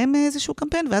גם להם איזשהו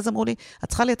קמפיין, ואז אמרו לי, את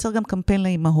צריכה לייצר גם קמפיין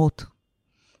לאימהות.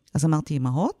 אז אמרתי,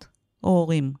 אימהות או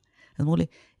הורים? אז אמרו לי,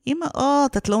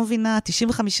 אימהות, את לא מבינה,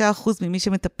 95% ממי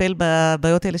שמטפל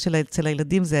בבעיות האלה אצל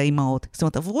הילדים זה האימהות. זאת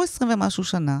אומרת, עברו 20 ומשהו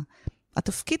שנה,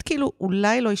 התפקיד כאילו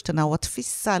אולי לא השתנה, או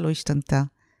התפיסה לא השתנתה.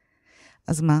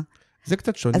 אז מה? זה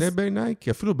קצת שונה בעיניי,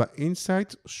 כי אפילו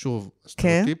באינסייט, שוב,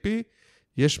 סטריאוטיפי,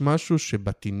 יש משהו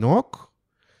שבתינוק,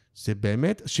 זה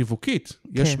באמת שיווקית.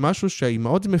 יש משהו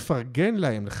שהאימהות מפרגן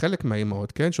להם, לחלק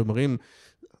מהאימהות, כן? שאומרים,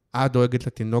 את דואגת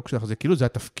לתינוק שלך, זה כאילו, זה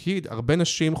התפקיד, הרבה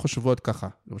נשים חושבות ככה,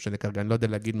 לא משנה כרגע, אני לא יודע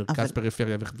להגיד מרכז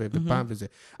פריפריה ופעם וזה,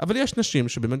 אבל יש נשים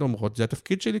שבאמת אומרות, זה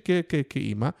התפקיד שלי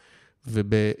כאימא,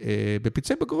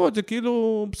 ובפצעי בגרות זה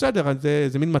כאילו, בסדר,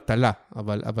 זה מין מטלה,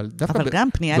 אבל דווקא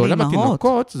בעולם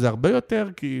התינוקות זה הרבה יותר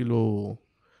כאילו,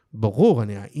 ברור,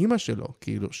 אני האימא שלו,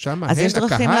 כאילו, שם אז יש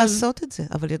דרכים לעשות את זה,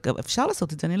 אבל אפשר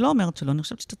לעשות את זה, אני לא אומרת שלא, אני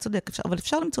חושבת שאתה צודק, אבל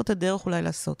אפשר למצוא את הדרך אולי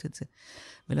לעשות את זה,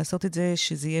 ולעשות את זה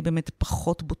שזה יהיה באמת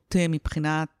פחות בוטה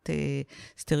מבחינת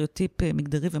סטריאוטיפ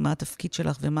מגדרי, ומה התפקיד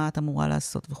שלך, ומה את אמורה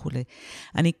לעשות וכו'.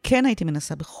 אני כן הייתי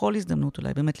מנסה בכל הזדמנות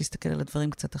אולי באמת להסתכל על הדברים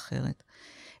קצת אחרת.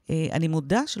 אני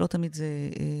מודע שלא תמיד זה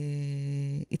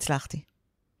הצלחתי.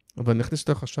 אבל נכניס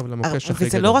אותך עכשיו למוקש הכי גדול.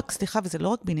 וזה לא רק, סליחה, וזה לא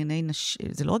רק בענייני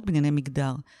זה לא רק בענייני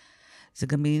מגדר. זה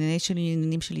גם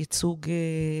בעניינים של ייצוג,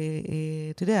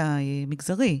 אתה יודע,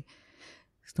 מגזרי.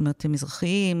 זאת אומרת,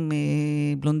 מזרחיים,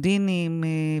 בלונדינים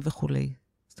וכו'.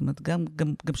 זאת אומרת, גם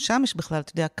שם יש בכלל,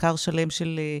 אתה יודע, קר שלם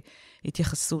של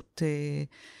התייחסות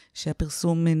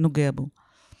שהפרסום נוגע בו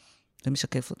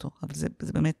ומשקף אותו. אבל זה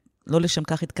באמת, לא לשם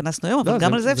כך התכנסנו היום, אבל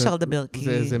גם על זה אפשר לדבר.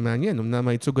 זה מעניין, אמנם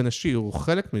הייצוג הנשי הוא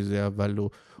חלק מזה, אבל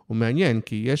הוא מעניין,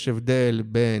 כי יש הבדל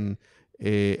בין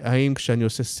האם כשאני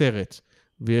עושה סרט,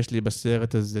 ויש לי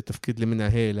בסרט הזה תפקיד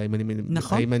למנהל,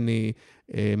 האם אני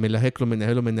מלהק לו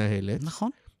מנהל או מנהלת. נכון.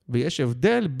 ויש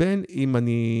הבדל בין אם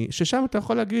אני, ששם אתה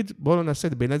יכול להגיד, בואו לא נעשה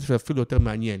את בעיניי זה אפילו יותר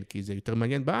מעניין, כי זה יותר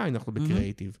מעניין בעין, אנחנו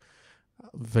בקריאיטיב.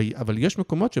 אבל יש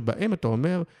מקומות שבהם אתה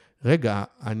אומר, רגע,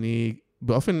 אני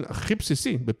באופן הכי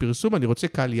בסיסי, בפרסום אני רוצה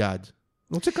קהל יעד.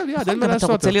 אני רוצה קהל יעד, אין מה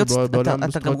לעשות.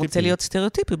 אתה גם רוצה להיות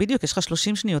סטריאוטיפי, בדיוק, יש לך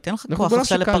 30 שניות, אין לך כוח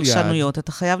עכשיו לפרשנויות,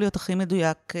 אתה חייב להיות הכי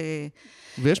מדויק.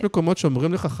 ויש מקומות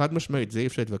שאומרים לך חד משמעית, זה אי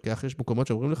אפשר להתווכח, יש מקומות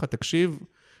שאומרים לך, תקשיב,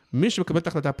 מי שמקבל את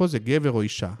ההחלטה פה זה גבר או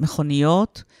אישה.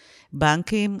 מכוניות,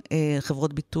 בנקים,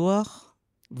 חברות ביטוח.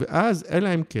 ואז,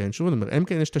 אלא אם כן, שוב אני אומר, אם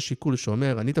כן יש את השיקול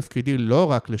שאומר, אני תפקידי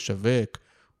לא רק לשווק,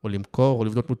 או למכור, או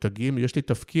לבנות מותגים, יש לי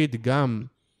תפקיד גם,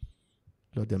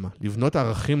 לא יודע מה, לבנות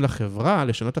ערכים לחברה,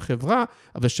 לשנות החברה,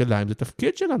 אבל שלהם זה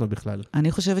תפקיד שלנו בכלל.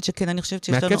 אני חושבת שכן, אני חושבת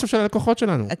שיש לנו... מהקצב של הלקוחות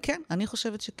שלנו. כן, אני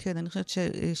חושבת שכן, אני חושבת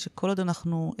שכל עוד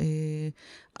אנחנו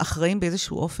אחראים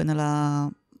באיזשהו אופן על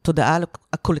התודעה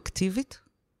הקולקטיבית,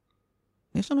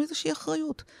 יש לנו איזושהי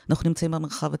אחריות. אנחנו נמצאים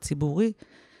במרחב הציבורי,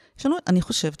 אני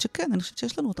חושבת שכן, אני חושבת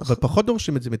שיש לנו את אבל פחות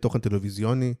דורשים את זה מתוכן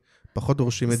טלוויזיוני, פחות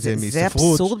דורשים את זה מספרות. זה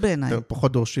אבסורד בעיניי.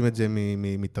 פחות דורשים את זה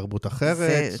מתרבות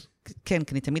אחרת. כן,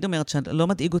 כי אני תמיד אומרת שלא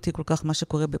מדאיג אותי כל כך מה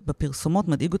שקורה בפרסומות,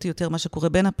 מדאיג אותי יותר מה שקורה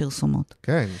בין הפרסומות.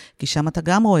 כן. כי שם אתה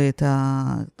גם רואה את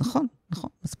נכון, נכון.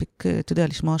 מספיק, אתה יודע,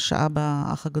 לשמוע שעה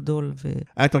באח הגדול.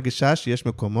 את מרגישה שיש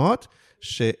מקומות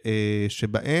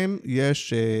שבהם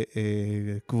יש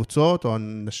קבוצות או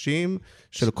אנשים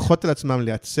שלוקחות על עצמם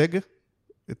לייצג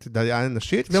את דעה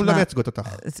הנשית, והן לא מייצגות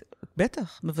אותך.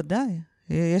 בטח, בוודאי.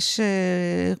 יש,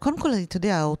 קודם כל, אתה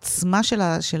יודע, העוצמה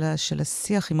של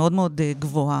השיח היא מאוד מאוד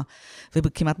גבוהה,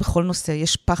 וכמעט בכל נושא,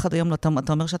 יש פחד היום, אתה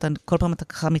אומר שאתה, כל פעם אתה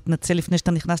ככה מתנצל לפני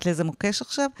שאתה נכנס לאיזה מוקש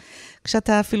עכשיו,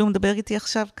 כשאתה אפילו מדבר איתי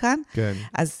עכשיו כאן, כן.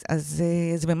 אז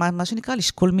זה מה שנקרא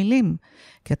לשקול מילים,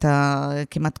 כי אתה,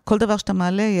 כמעט כל דבר שאתה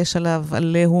מעלה, יש עליו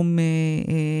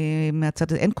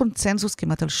מהצד, אין קונצנזוס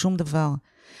כמעט על שום דבר.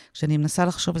 כשאני מנסה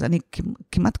לחשוב, אני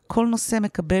כמעט כל נושא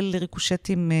מקבל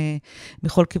ריקושטים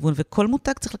מכל כיוון, וכל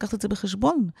מותג צריך לקחת את זה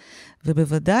בחשבון,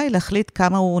 ובוודאי להחליט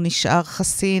כמה הוא נשאר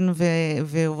חסין,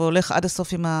 והולך עד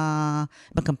הסוף עם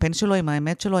הקמפיין שלו, עם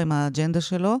האמת שלו, עם האג'נדה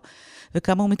שלו,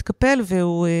 וכמה הוא מתקפל,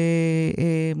 והוא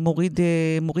מוריד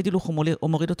הילוך, או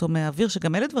מוריד אותו מהאוויר,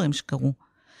 שגם אלה דברים שקרו.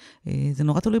 זה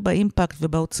נורא תלוי באימפקט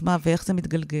ובעוצמה, ואיך זה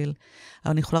מתגלגל.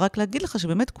 אבל אני יכולה רק להגיד לך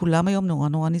שבאמת כולם היום נורא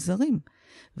נורא נזהרים.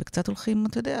 וקצת הולכים,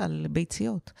 אתה יודע, על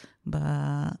ביציות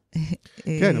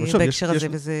בהקשר הזה,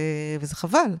 וזה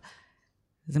חבל.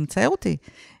 זה מצער אותי.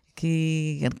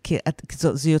 כי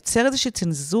זה יוצר איזושהי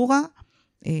צנזורה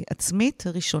עצמית,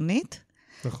 ראשונית,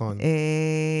 נכון.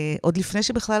 עוד לפני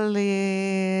שבכלל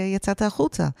יצאת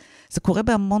החוצה. זה קורה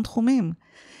בהמון תחומים,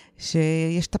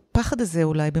 שיש את הפחד הזה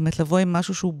אולי, באמת לבוא עם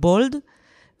משהו שהוא בולד,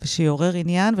 ושיעורר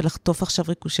עניין, ולחטוף עכשיו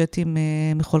ריקושטים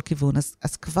מכל כיוון.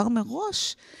 אז כבר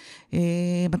מראש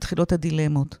מתחילות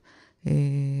הדילמות.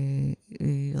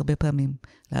 הרבה פעמים.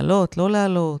 לעלות, לא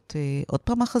לעלות, עוד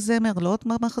פעם מחזמר, לא עוד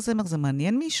פעם מחזמר, זה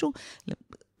מעניין מישהו?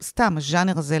 סתם,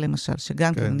 הז'אנר הזה למשל,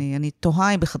 שגם כן. אני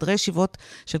תוהה בחדרי ישיבות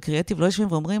של קריאטיב, לא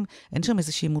יושבים ואומרים, אין שם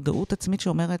איזושהי מודעות עצמית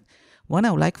שאומרת, וואנה,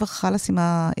 אולי כבר חלס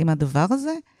עם הדבר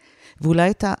הזה?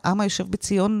 ואולי את העם היושב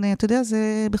בציון, אתה יודע,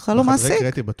 זה בכלל לא מעסיק. בחדרי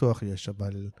קריאטיב בטוח יש,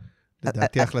 אבל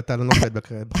לדעתי ההחלטה לא נוחת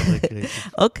בחדרי קריאטיב.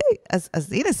 אוקיי,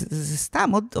 אז הנה, זה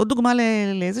סתם, עוד דוגמה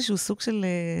לאיזשהו סוג של,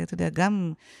 אתה יודע,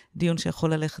 גם דיון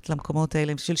שיכול ללכת למקומות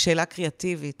האלה, של שאלה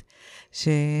קריאטיבית,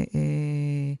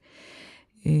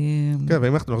 כן,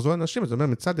 ואם אנחנו נחזור לאנשים, אז אומר,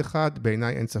 מצד אחד,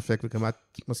 בעיניי אין ספק, וגם את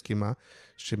מסכימה,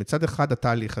 שמצד אחד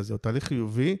התהליך הזה הוא תהליך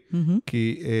חיובי,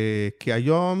 כי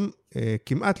היום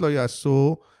כמעט לא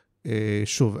יעשו,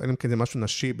 שוב, אין כזה משהו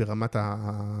נשי ברמת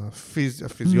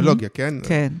הפיזיולוגיה, כן?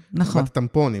 כן, נכון. ברמת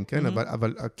הטמפונים, כן?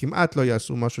 אבל כמעט לא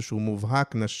יעשו משהו שהוא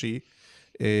מובהק נשי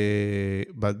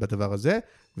בדבר הזה,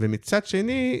 ומצד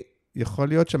שני, יכול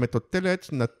להיות שהמטוטלת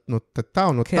נוטטה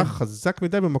או נוטה חזק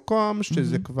מדי במקום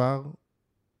שזה כבר...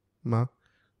 מה?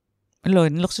 לא,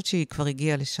 אני לא חושבת שהיא כבר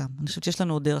הגיעה לשם. אני חושבת שיש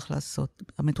לנו עוד דרך לעשות.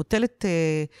 המטוטלת,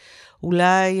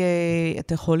 אולי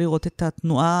אתה יכול לראות את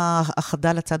התנועה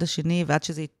החדה לצד השני, ועד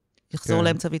שזה יחזור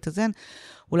לאמצע ויתאזן,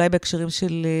 אולי בהקשרים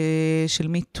של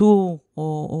מיטו,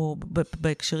 או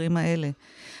בהקשרים האלה.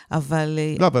 אבל...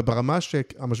 לא, אבל ברמה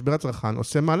שהמשבר הצרכן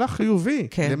עושה מהלך חיובי,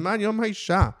 למען יום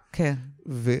האישה. כן.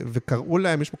 וקראו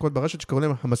להם, יש מקומות ברשת שקראו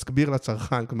להם המסביר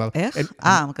לצרכן. כלומר, איך?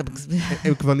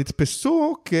 הם כבר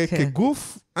נתפסו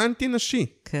כגוף אנטי-נשי.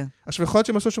 כן. עכשיו, יכול להיות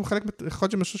שהם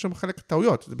עשו שם חלק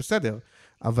טעויות, זה בסדר.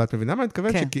 אבל את מבינה מה אני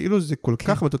מתכוון? שכאילו זה כל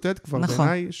כך מטוטלת כבר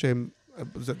בעיניי,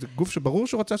 זה גוף שברור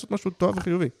שהוא רוצה לעשות משהו טוב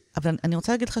וחיובי. אבל אני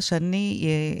רוצה להגיד לך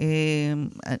שאני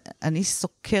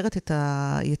סוקרת את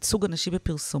הייצוג הנשי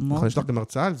בפרסומות. נכון, יש לך גם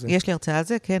הרצאה על זה. יש לי הרצאה על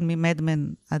זה, כן, ממדמן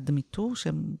עד מיטו,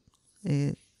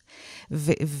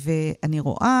 ואני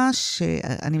רואה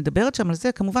שאני מדברת שם על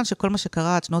זה, כמובן שכל מה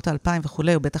שקרה עד שנות ה-2000 וכו',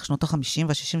 הוא בטח שנות ה-50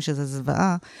 וה-60 שזה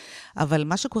זוועה, אבל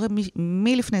מה שקורה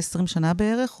מלפני 20 שנה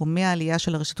בערך, או מהעלייה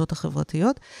של הרשתות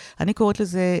החברתיות, אני קוראת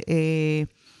לזה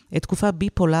תקופה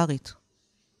ביפולרית.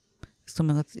 זאת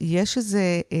אומרת, יש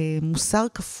איזה מוסר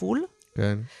כפול,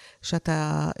 כן.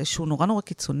 שהוא נורא נורא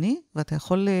קיצוני, ואתה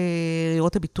יכול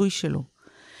לראות את הביטוי שלו.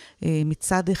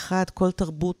 מצד אחד, כל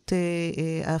תרבות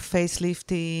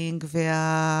הפייסליפטינג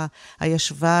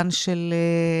והישבן של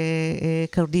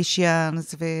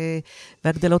קרדישיאנס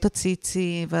והגדלות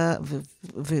הציצי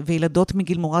וילדות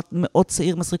מגיל מאוד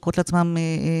צעיר מסריקות לעצמם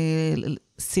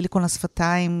סיליקון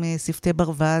לשפתיים, שפתי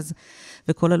ברווז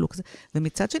וכל הלוק הזה.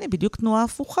 ומצד שני, בדיוק תנועה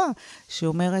הפוכה,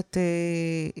 שאומרת,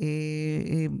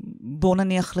 בואו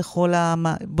נניח לכל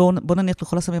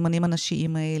הסממנים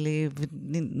הנשיים האלה,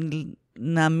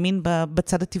 ונאמין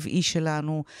בצד הטבעי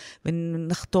שלנו,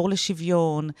 ונחתור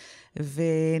לשוויון,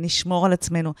 ונשמור על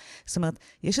עצמנו. זאת אומרת,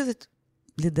 יש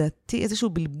לדעתי איזשהו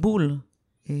בלבול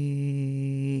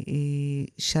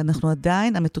שאנחנו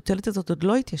עדיין, המטוטלת הזאת עוד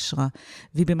לא התיישרה,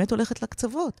 והיא באמת הולכת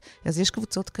לקצוות. אז יש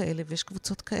קבוצות כאלה ויש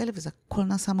קבוצות כאלה, וזה הכל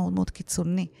נעשה מאוד מאוד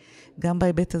קיצוני, גם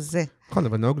בהיבט הזה. נכון,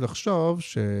 אבל נהוג לחשוב,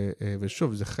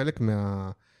 ושוב, זה חלק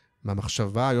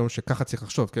מהמחשבה היום שככה צריך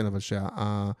לחשוב, כן, אבל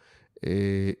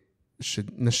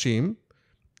שנשים,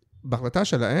 בהחלטה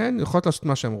שלהן, יכולות לעשות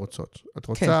מה שהן רוצות. את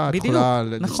רוצה, את יכולה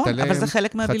להצטלם,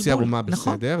 חצי ערומה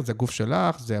בסדר, זה הגוף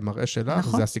שלך, זה המראה שלך,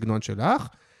 זה הסגנון שלך,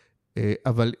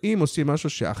 אבל אם עושים משהו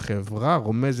שהחברה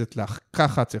רומזת לך,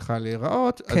 ככה צריכה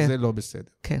להיראות, אז זה לא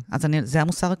בסדר. כן, אז זה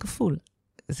המוסר הכפול.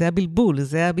 זה הבלבול,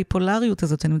 זה הביפולריות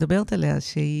הזאת שאני מדברת עליה,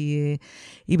 שהיא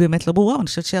באמת לא ברורה. אני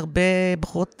חושבת שהרבה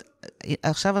בחורות,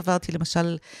 עכשיו עברתי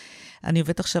למשל, אני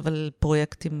עובדת עכשיו על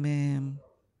פרויקט עם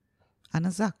אנה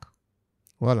זק.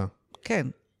 וואלה. כן,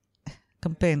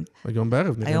 קמפיין. היום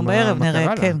בערב נראה היום מה בערב קרה נראה,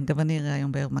 לה. כן, גם אני אראה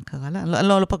היום בערב מה קרה לה.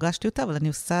 לא פגשתי אותה, אבל אני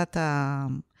עושה את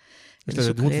יש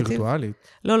לה דמות וירטואלית.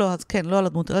 לא, אז כן, לא על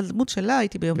הדמות. על הדמות שלה,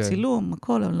 הייתי ביום צילום,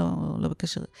 הכל, לא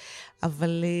בקשר.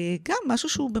 אבל גם משהו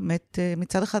שהוא באמת,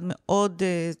 מצד אחד מאוד,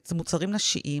 זה מוצרים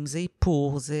נשיים, זה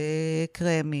איפור, זה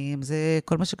קרמים, זה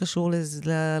כל מה שקשור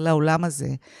לעולם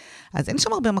הזה. אז אין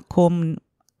שם הרבה מקום,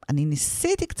 אני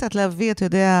ניסיתי קצת להביא, אתה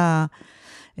יודע,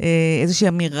 איזושהי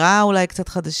אמירה אולי קצת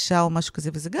חדשה או משהו כזה,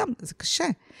 וזה גם, זה קשה.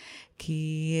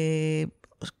 כי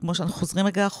כמו שאנחנו חוזרים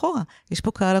רגע אחורה, יש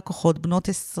פה קהל לקוחות, בנות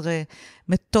 10,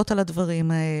 מתות על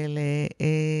הדברים האלה,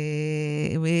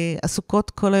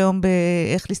 עסוקות כל היום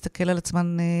באיך להסתכל על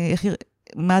עצמן,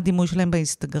 מה הדימוי שלהם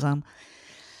באינסטגרם.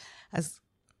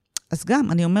 אז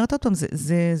גם, אני אומרת אותם,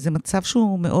 זה מצב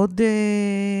שהוא מאוד,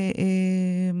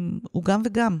 הוא גם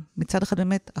וגם. מצד אחד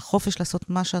באמת, החופש לעשות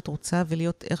מה שאת רוצה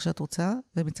ולהיות איך שאת רוצה,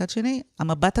 ומצד שני,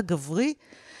 המבט הגברי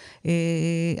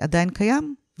עדיין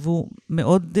קיים, והוא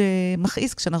מאוד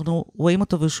מכעיס כשאנחנו רואים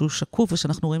אותו ושהוא שקוף,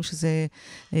 ושאנחנו רואים שזה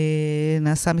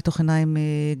נעשה מתוך עיניים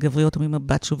גבריות או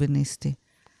ממבט שוביניסטי.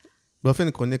 באופן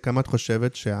עקרוני, כמה את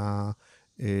חושבת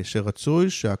שרצוי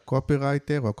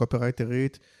שהקופירייטר או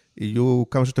הקופירייטרית יהיו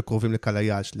כמה שיותר קרובים לקהל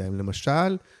היעד שלהם?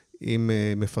 למשל, אם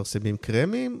מפרסמים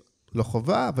קרמים, לא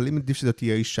חובה, אבל אם עדיף שזאת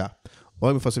תהיה אישה.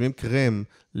 או אם מפרסמים קרם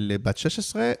לבת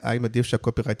 16, האם עדיף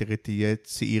שהקופירייטרית תהיה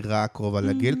צעירה קרובה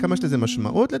לגיל? כמה יש לזה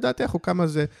משמעות לדעתך, או כמה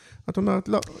זה? את אומרת,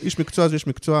 לא, איש מקצוע זה איש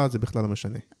מקצוע, זה בכלל לא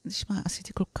משנה. נשמע,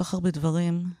 עשיתי כל כך הרבה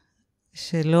דברים,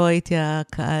 שלא הייתי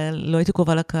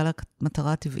קרובה לקהל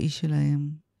המטרה הטבעי שלהם,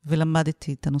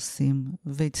 ולמדתי את הנושאים,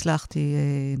 והצלחתי,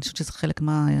 אני חושבת שזה חלק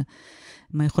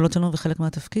מהיכולות שלנו וחלק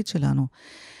מהתפקיד שלנו.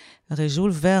 הרי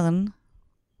ז'ול ורן,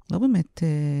 לא באמת,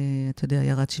 אתה יודע,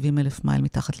 ירד 70,000 מייל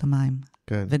מתחת למים.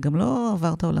 כן. וגם לא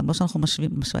עבר את העולם, לא שאנחנו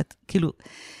משווים, כאילו,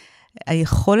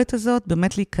 היכולת הזאת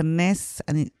באמת להיכנס,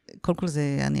 קודם כל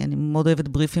זה, אני מאוד אוהבת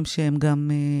בריפים שהם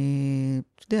גם,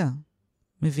 אתה יודע,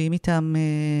 מביאים איתם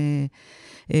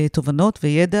תובנות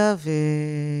וידע,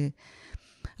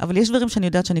 אבל יש דברים שאני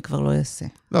יודעת שאני כבר לא אעשה.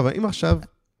 לא, אבל אם עכשיו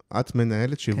את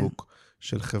מנהלת שיווק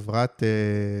של חברת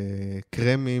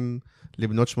קרמים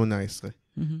לבנות 18,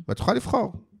 ואת יכולה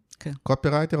לבחור.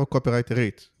 קופירייטר או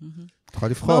קופירייטרית. את יכולה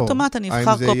לבחור. באוטומט אני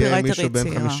אבחר קופירייטרית צעירה. האם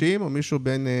זה יהיה מישהו בן 50 או מישהו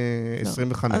בן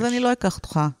 25. אז אני לא אקח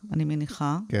אותך, אני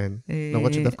מניחה. כן.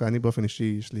 למרות שדווקא אני באופן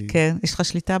אישי, יש לי... כן, יש לך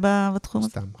שליטה בתחום הזה?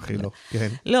 סתם, הכי לא. כן.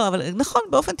 לא, אבל נכון,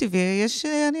 באופן טבעי,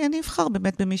 אני אבחר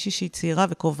באמת במישהי שהיא צעירה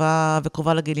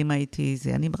וקרובה לגילים האיתי.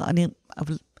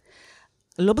 אבל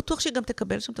לא בטוח שהיא גם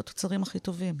תקבל שם את התוצרים הכי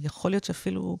טובים. יכול להיות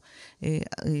שאפילו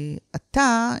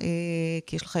אתה,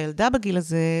 כי יש לך ילדה בגיל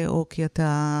הזה, או כי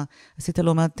אתה עשית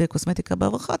לא מעט קוסמטיקה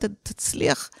בעברך, אתה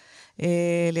תצליח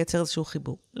לייצר איזשהו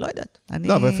חיבור. לא יודעת.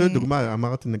 לא, אבל אפילו דוגמה,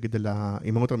 אמרתי נגיד על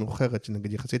האימהות המאוחרת,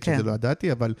 שנגיד יחסית שזה לא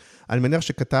ידעתי, אבל אני מניח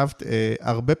שכתבת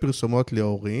הרבה פרסומות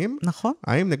להורים. נכון.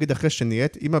 האם נגיד אחרי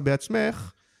שנהיית אימא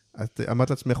בעצמך, את אמרת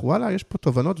לעצמך, וואלה, יש פה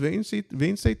תובנות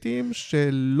ואינסייטים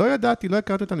שלא ידעתי, לא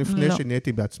הכרתי אותם לפני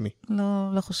שנהייתי בעצמי.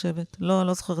 לא חושבת.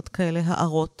 לא זוכרת כאלה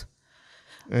הערות.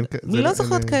 לא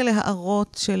זוכרת כאלה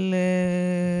הערות של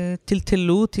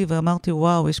טלטלו אותי ואמרתי,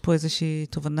 וואו, יש פה איזושהי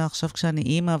תובנה עכשיו כשאני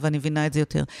אימא ואני מבינה את זה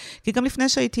יותר. כי גם לפני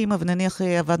שהייתי אימא, ונניח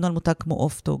עבדנו על מותג כמו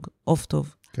אוף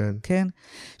טוב. כן. כן?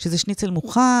 שזה שניצל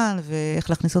מוכן, ואיך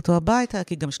להכניס אותו הביתה,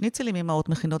 כי גם שניצלים אמהות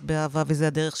מכינות באהבה, וזה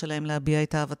הדרך שלהם להביע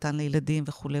את אהבתן לילדים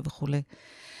וכו' וכו'.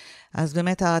 אז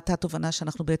באמת הייתה תובנה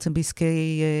שאנחנו בעצם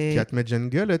בעסקי... כי את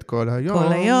מג'נגלת כל היום.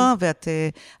 כל היום, ואת...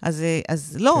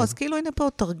 אז לא, כן. אז כאילו הנה פה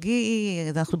תרגיעי,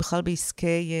 אנחנו בכלל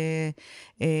בעסקי...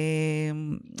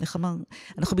 איך אמר?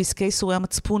 אנחנו בעסקי סורי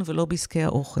המצפון ולא בעסקי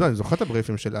האוכל. לא, אני זוכרת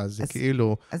הבריפים של אז, זה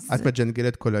כאילו, את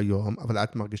מג'נגלת כל היום, אבל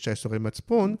את מרגישה סורי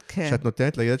מצפון, שאת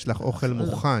נותנת לילד שלך אוכל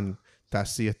מוכן,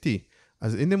 תעשייתי.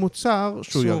 אז הנה מוצר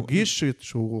שהוא ירגיש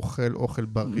שהוא אוכל אוכל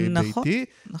בריא נכון, ביתי,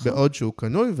 נכון. בעוד שהוא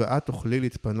קנוי, ואת תוכלי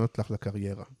להתפנות לך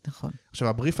לקריירה. נכון. עכשיו,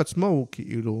 הבריף עצמו הוא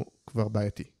כאילו כבר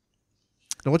בעייתי.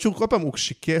 למרות שהוא כל פעם, הוא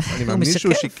שיקף, אני מאמין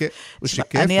שהוא שיקף, הוא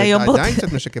שיקף, עדיין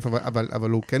קצת משקף, אבל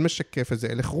הוא כן משקף איזה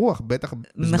הלך רוח, בטח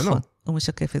בזמנו. נכון, הוא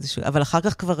משקף איזשהו, אבל אחר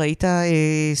כך כבר ראית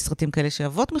סרטים כאלה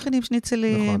שאבות מכינים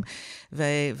שניצלים,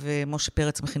 ומשה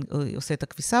פרץ עושה את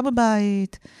הכביסה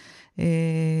בבית.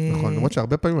 נכון, למרות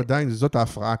שהרבה פעמים עדיין זאת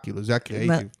ההפרעה, כאילו, זה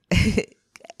הקריאייטיב.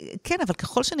 כן, אבל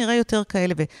ככל שנראה יותר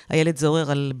כאלה, והילד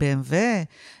זורר על BMW,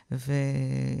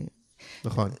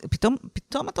 נכון.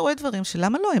 פתאום אתה רואה דברים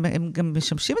שלמה לא, הם גם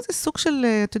משמשים איזה סוג של,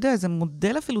 אתה יודע, איזה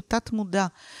מודל אפילו תת-מודע,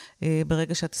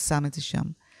 ברגע שאתה שם את זה שם.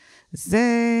 זה...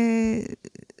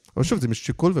 אבל שוב, זה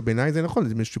משיקול, ובעיניי זה נכון,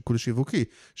 זה משיקול שיווקי,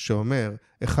 שאומר,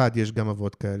 אחד, יש גם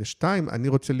אבות כאלה, שתיים, אני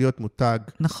רוצה להיות מותג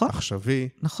עכשווי,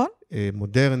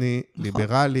 מודרני,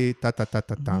 ליברלי,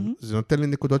 טה-טה-טה-טה-טם. זה נותן לי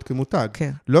נקודות כמותג.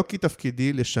 לא כי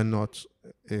תפקידי לשנות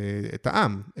את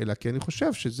העם, אלא כי אני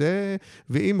חושב שזה,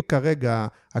 ואם כרגע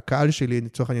הקהל שלי,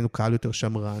 לצורך העניין, הוא קהל יותר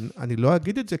שמרן, אני לא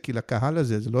אגיד את זה, כי לקהל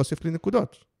הזה, זה לא אוסף לי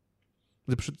נקודות.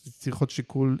 זה פשוט צריך להיות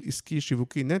שיקול עסקי,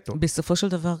 שיווקי, נטו. בסופו של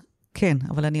דבר, כן,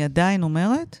 אבל אני עדיין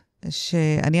אומרת,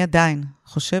 שאני עדיין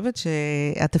חושבת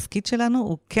שהתפקיד שלנו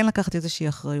הוא כן לקחת איזושהי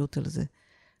אחריות על זה.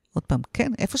 עוד פעם,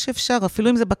 כן, איפה שאפשר, אפילו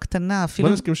אם זה בקטנה, אפילו...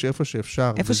 בוא נסכים שאיפה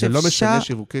שאפשר, וזה לא משנה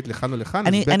שיווקית לכאן או לכאן,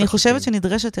 אני חושבת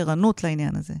שנדרשת ערנות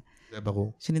לעניין הזה. זה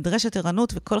ברור. שנדרשת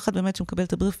ערנות, וכל אחד באמת שמקבל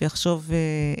את הבריף ויחשוב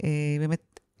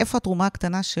באמת איפה התרומה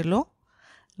הקטנה שלו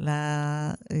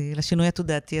לשינוי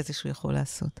התודעתי הזה שהוא יכול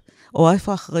לעשות. או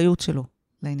איפה האחריות שלו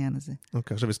לעניין הזה.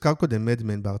 אוקיי, עכשיו הזכר קודם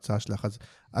מדמן בהרצאה שלך, אז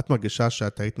את מרגישה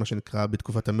שאת היית מה שנקרא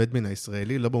בתקופת המדמן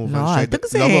הישראלי, לא במובן שהיית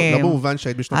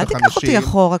בשנות ה-50. אל תיקח אותי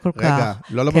אחורה כל כך. רגע,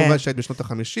 לא במובן שהיית בשנות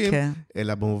ה-50,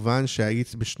 אלא במובן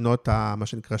שהיית בשנות, מה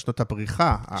שנקרא, שנות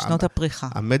הפריחה. שנות הפריחה.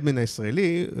 המדמן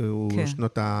הישראלי הוא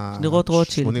שנות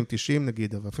ה-80-90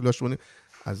 נגיד, אבל אפילו ה-80,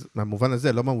 אז במובן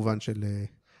הזה, לא במובן של...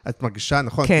 את מרגישה,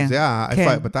 נכון? זה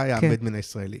מתי היה המדמן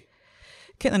הישראלי.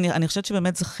 כן, אני חושבת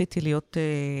שבאמת זכיתי להיות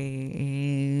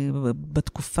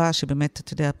בתקופה שבאמת,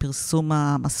 אתה יודע, הפרסום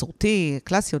המסורתי,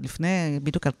 קלאסי, עוד לפני,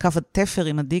 בדיוק על קו התפר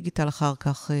עם הדיגיטל אחר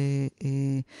כך,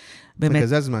 באמת. רגע,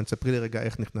 זה הזמן, ספרי לי רגע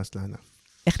איך נכנסת לענף.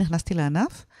 איך נכנסתי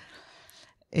לענף?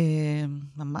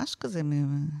 ממש כזה,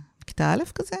 בכיתה א'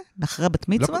 כזה, אחרי הבת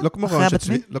מצווה.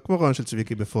 לא כמו רעיון של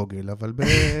צביקי בפוגל, אבל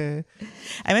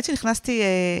האמת שנכנסתי,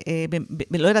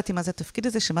 לא ידעתי מה זה התפקיד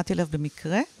הזה, שמעתי עליו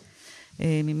במקרה,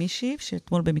 ממישהי,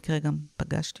 שאתמול במקרה גם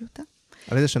פגשתי אותה.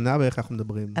 על איזה שנה בערך אנחנו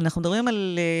מדברים? אנחנו מדברים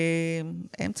על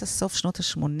אמצע סוף שנות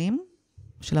ה-80,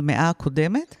 של המאה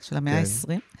הקודמת, של המאה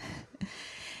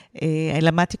ה-20.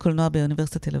 למדתי קולנוע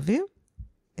באוניברסיטת תל אביב,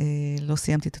 לא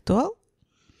סיימתי את התואר,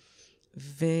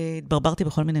 והתברברתי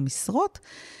בכל מיני משרות,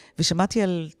 ושמעתי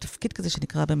על תפקיד כזה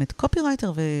שנקרא באמת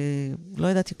קופירייטר, ולא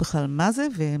ידעתי בכלל מה זה,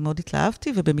 ומאוד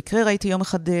התלהבתי, ובמקרה ראיתי יום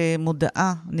אחד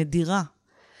מודעה נדירה,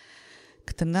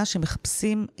 קטנה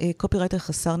שמחפשים קופירייטר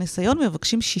חסר ניסיון,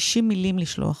 ומבקשים 60 מילים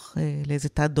לשלוח לאיזה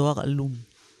תא דואר עלום.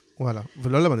 וואלה,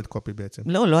 ולא למדת קופי בעצם.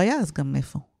 לא היה, אז גם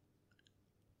איפה.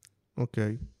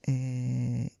 אוקיי.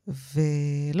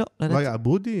 ולא, לא היה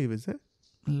אבודי וזה?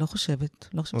 לא חושבת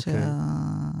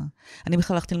אני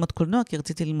בכלל הלכתי ללמוד קולנוע, כי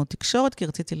רציתי ללמוד תקשורת, כי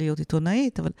רציתי להיות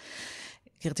עיתונאית, אבל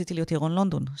כי רציתי להיות ירון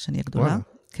לונדון, שאני הגדולה.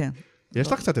 כן. יש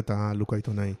לך קצת את הלוק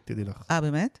העיתונאי, תדעי לך.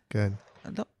 באמת? כן.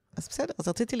 לא. אז בסדר, אז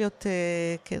רציתי להיות,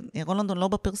 כן, ירון לונדון לא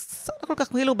בפרסונה כל כך,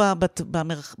 כאילו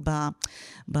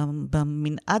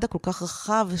במנעד הכל כך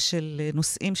רחב של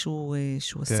נושאים שהוא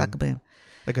עסק בהם.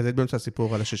 רגע, זה באמצע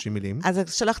הסיפור על ה-60 מילים. אז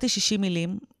שלחתי 60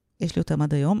 מילים, יש לי אותם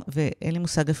עד היום, ואין לי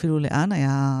מושג אפילו לאן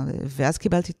היה, ואז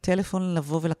קיבלתי טלפון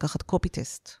לבוא ולקחת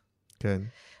קופי-טסט. כן.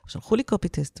 שלחו לי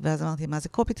קופי-טסט, ואז אמרתי, מה זה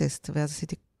קופי-טסט? ואז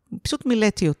עשיתי, פשוט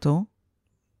מילאתי אותו,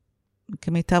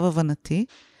 כמיטב הבנתי,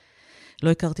 לא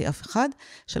הכרתי אף אחד,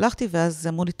 שלחתי, ואז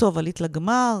אמרו לי, טוב, עלית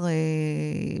לגמר,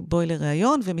 בואי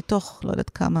לראיון, ומתוך, לא יודעת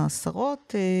כמה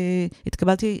עשרות,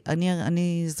 התקבלתי,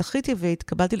 אני זכיתי,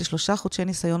 והתקבלתי ל3 חודשי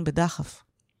ניסיון בדחף.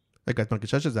 רגע, את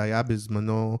מרגישה שזה היה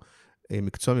בזמנו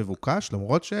מקצוע מבוקש,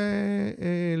 למרות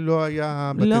שלא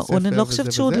היה בתי ספר וזה וזה?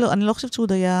 אני לא חושבת שהוא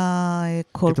היה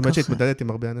כל כך... זאת אומרת שהתמודדת עם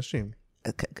הרבה אנשים.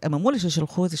 הם אמרו לי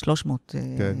ששלחו איזה 300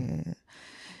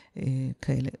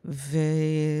 כאלה.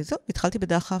 וזהו, התחלתי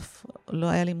בדחף, לא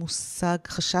היה לי מושג,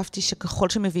 חשבתי שככל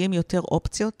שמביאים יותר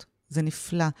אופציות, זה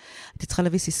נפלא. הייתי צריכה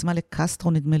להביא סיסמה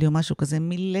לקסטרו, נדמה לי או משהו כזה,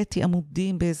 מילאתי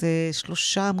עמודים באיזה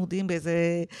 3 עמודים,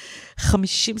 באיזה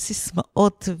 50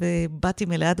 סיסמאות, ובאתי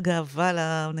מלאת גאווה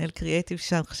למנהל קריאייטיב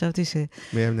שם, חשבתי ש...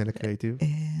 מי היה מנהל הקריאייטיב?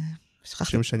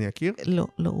 שם שאני אכיר? לא,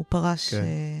 הוא פרש.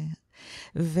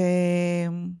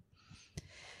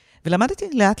 ולמדתי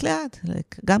לאט לאט,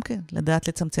 גם כן, לדעת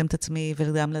לצמצם את עצמי,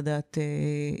 וגם לדעת,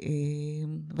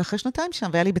 ואחרי 2 שם,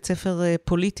 והיה לי בית ספר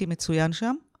פוליטי מצוין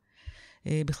שם,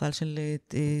 בכלל של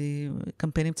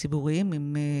קמפיינים ציבוריים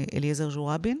עם אליעזר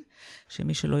ז'ורבין,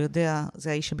 שמי שלא יודע,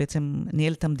 זה האיש שבעצם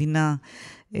ניהל את המדינה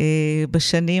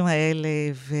בשנים האלה,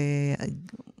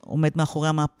 ועומד מאחורי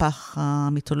המהפך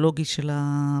המיתולוגי של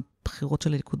הבחירות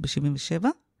של הליכוד ב-77.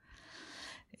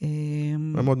 היה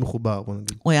מאוד מחובר, בוא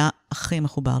נגיד. הוא היה הכי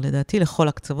מחובר, לדעתי, לכל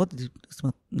הקצוות. זאת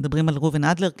אומרת, מדברים על ראובן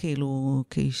אדלר כאילו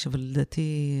כאיש, אבל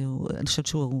לדעתי, אני חושבת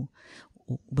שהוא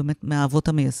באמת מהאבות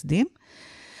המייסדים.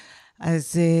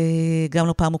 אז גם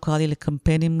לא פעם הוא קרא לי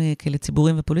לקמפיינים כאלה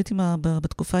ציבוריים ופוליטיים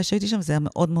בתקופה שהייתי שם, זה היה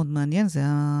מאוד מאוד מעניין, זה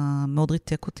היה מאוד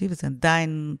ריתק אותי, וזה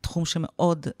עדיין תחום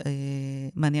שמאוד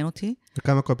מעניין אותי.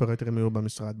 וכמה קופרייטרים היו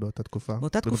במשרד באותה תקופה?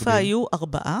 באותה תקופה היו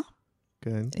 4,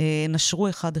 כן. נשרו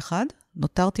אחד,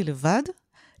 נותרתי לבד,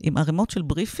 עם ערימות של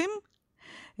בריפים,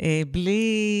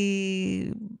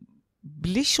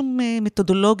 בלי שום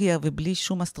מתודולוגיה, ובלי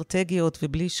שום אסטרטגיות,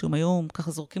 ובלי שום, היום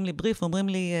ככה זורקים לי בריף, ואומרים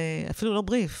לי, אפילו לא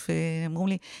בריף, אמרו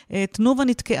לי, תנובה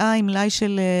נתקעה עם לי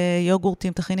של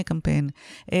יוגורטים, תכיני קמפיין.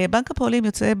 בנק הפועלים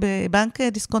יוצא, בנק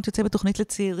דיסקונט יוצא בתוכנית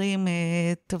לצעירים,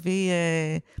 תביא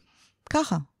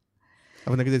ככה.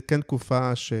 אבל נגיד, כן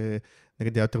תקופה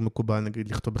נגיד היה יותר מקובל,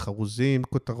 נגיד לכתוב בחרוזים,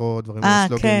 כותרות, דברים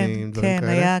סלוגנים, דברים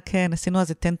כאלה. היה, כן, עשינו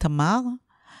אז את תן תמר.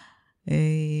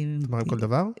 תמר עם כל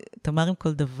דבר? תמר עם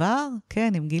כל דבר,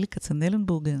 כן, עם גילי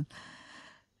כצנלנבורגר,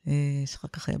 שאחר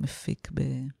כך היה מפיק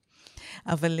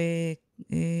אבל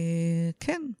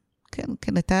כן,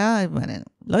 הייתה,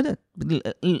 לא יודעת,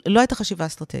 לא הייתה חשיבה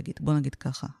אסטרטגית, בוא נגיד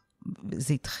ככה.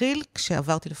 זה התחיל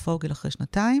כשעברתי לפוגל אחרי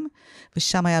 2,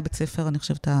 ושם היה בית ספר, אני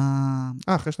חושבת,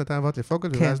 אחרי 2 עברת לפוגל,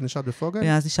 ואז נשארת בפוגל?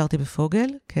 ואז נשארתי בפוגל,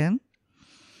 כן.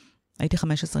 הייתי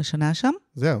 15 שנה שם.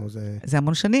 זהו, זה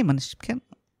המון שנים, כן.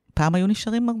 פעם היו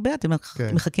נשארים הרבה, אתם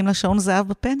מחכים לשעון זהב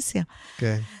בפנסיה.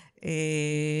 כן.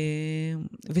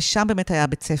 ושם באמת היה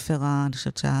בית ספר, אני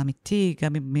חושבת שהיה אמיתי,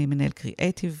 גם עם מנהל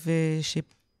קריאטיב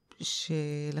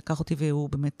שלקח אותי, והוא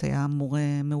באמת היה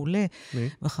מורה מעולה.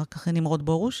 ואחר כך נמרוד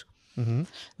בורוש,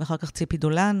 ואחר כך ציפי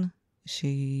דולן,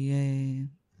 שהיא...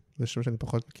 זה שם שאני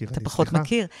פחות מכיר. אתה פחות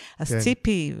מכיר. אז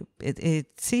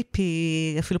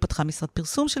ציפי אפילו פתחה משרד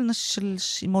פרסום של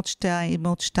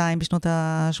אימות 2 בשנות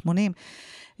ה-80.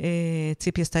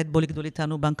 ציפי עשתה את בוא לגדול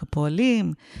איתנו בנק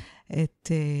הפועלים.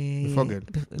 בפוגל.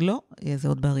 לא, זה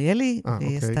עוד באריאלי.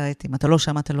 היא עשתה את אם אתה לא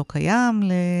שם, אתה לא קיים.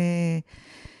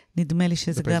 נדמה לי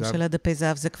שזה גם של הדפי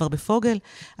זהב, זה כבר בפוגל.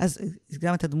 אז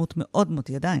גם את הדמות מאוד מאוד,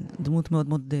 היא עדיין, דמות מאוד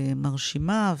מאוד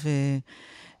מרשימה,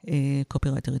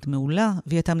 וקופירייטרית מעולה,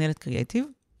 והיא הייתה מנהלת קריאטיב,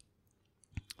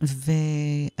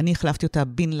 ואני החלפתי אותה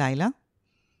בן לילה,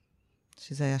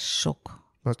 שזה היה שוק.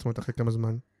 מה זאת אומרת, אחרי כמה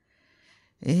זמן?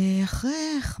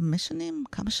 אחרי 5 שנים,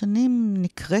 כמה שנים,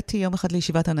 נקראתי יום אחד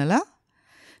לישיבת הנהלה,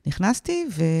 נכנסתי,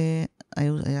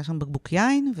 והיה שם בקבוק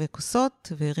יין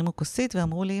וכוסות, והרימו כוסית,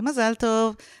 ואמרו לי, מזל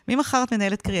טוב, מי מחר את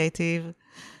מנהלת קריאטיב?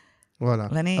 וואלה,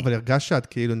 אבל הרגש שאת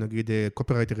כאילו, נגיד,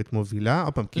 קופרייטרית מובילה,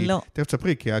 או פעם, כי תכף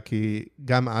תספרי, כי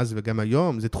גם אז וגם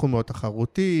היום, זה תחום מאוד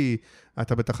תחרותי,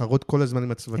 אתה בתחרות כל הזמן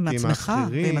עם הצוותים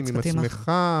האחרים, עם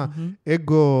עצמך,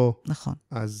 אגו. נכון.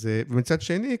 אז, ומצד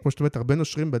שני, כמו שאת אומרת, הרבה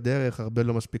נושרים בדרך, הרבה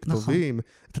לא מספיק טובים,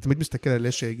 אתה תמיד מסתכל על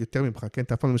אלה שיותר ממך, כן?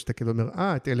 אתה אף פעם לא מסתכל ואומר,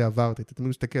 את אלה עברתי, אתה תמיד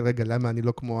מסתכל, רגע, למה אני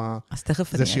לא כמו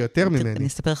זה שיותר ממני? אני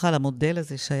אספר לך על המודל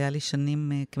הזה שהיה לי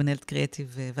שנים כמנהלת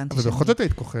קריאטיב, והבנתי אבל בכל זאת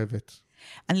היית כוכבת.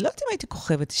 אני לא יודעת אם הייתי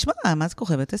כוכבת, תשמע, מה זה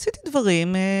כוכבת? עשיתי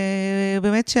דברים,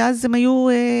 באמת שאז הם היו...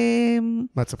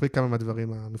 מה, תספרי כמה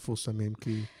מהדברים המפורסמים,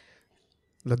 כי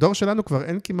לדור שלנו כבר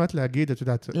אין כמעט להגיד, את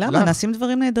יודעת... למה? נעשים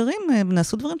דברים נהדרים,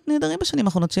 נעשו דברים נהדרים בשנים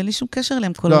האחרונות, שאין לי שום קשר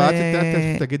אליהם. לא,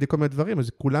 את תגידי כל מיני דברים, אז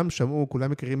כולם שמעו,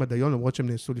 כולם מכירים עד היום, למרות שהם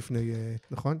נעשו לפני,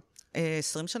 נכון?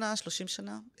 20 שנה, 30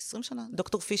 שנה, 20 שנה.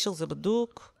 דוקטור פישר זה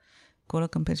בדוק. כל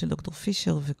הקמפיין של דוקטור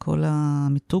פישר, וכל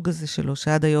המיתוג הזה שלו,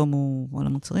 שעד היום הוא על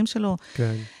המוצרים שלו.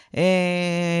 כן.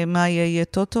 מה יהיה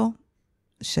טוטו,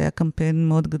 שהיה קמפיין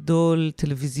מאוד גדול,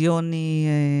 טלוויזיוני.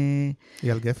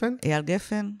 אייל גפן? אייל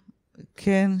גפן,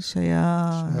 כן,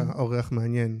 שהיה אורח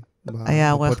מעניין בפודקאסט.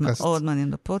 היה אורח מאוד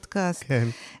מעניין בפודקאסט. כן.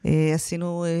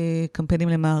 עשינו קמפיינים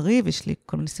למעריב, יש לי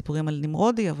כל מיני סיפורים על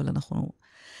נמרודי, אבל אנחנו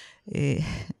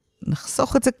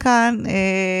נחסוך את זה כאן.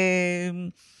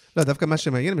 לא, דווקא מה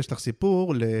שמעניין, יש לך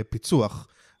סיפור לפיצוח,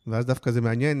 ואז דווקא זה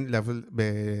מעניין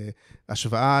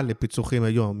בהשוואה לפיצוחים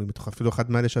היום, אם אפילו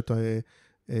אחד מהאלה שאת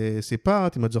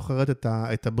סיפרת, אם את זוכרת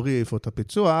את הבריף או את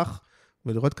הפיצוח,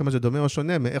 ולראות כמה זה דומה או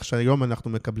שונה מאיך שהיום אנחנו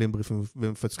מקבלים בריפים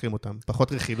ומפצחים אותם.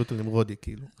 פחות רכילות נמרודי,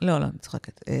 כאילו. לא, אני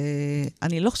צוחקת.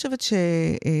 אני לא חושבת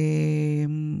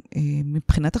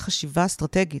שמבחינת החשיבה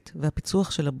האסטרטגית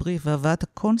והפיצוח של הבריף והבאת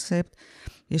הקונספט,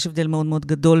 יש הבדל מאוד מאוד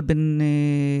גדול בין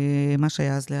מה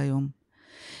שהיה אז להיום.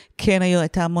 כן,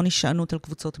 הייתה המון הישענות על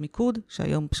קבוצות מיקוד,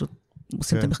 שהיום פשוט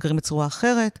עושים את המחקרים בצורה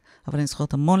אחרת, אבל אני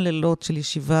זוכרת המון לילות של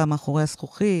ישיבה מאחורי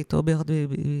הזכוכית, או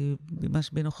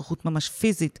בנוכחות ממש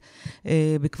פיזית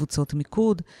בקבוצות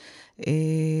מיקוד.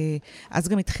 אז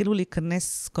גם התחילו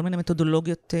להיכנס כל מיני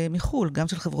מתודולוגיות מחול, גם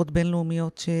של חברות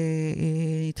בינלאומיות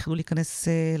שהתחילו להיכנס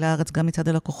לארץ גם מצד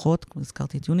הלקוחות, כמו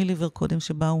הזכרתי את יוניליבר קודם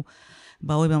שבאו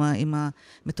עם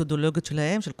המתודולוגיות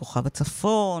שלהם, של כוכב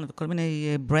הצפון, וכל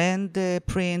מיני ברנד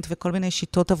פרינט, וכל מיני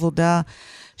שיטות עבודה,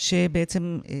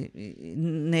 שבעצם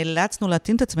נאלצנו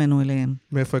להתאים את עצמנו אליהם.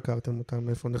 מאיפה הכרתם אותם?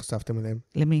 מאיפה נחשפתם אליהם?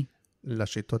 למי?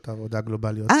 לשיטות העבודה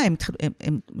הגלובליות.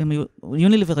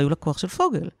 יוניליבר היו לקוח של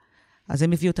פוגל. אז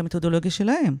הם הביאו את המתודולוגיה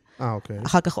שלהם. אוקיי.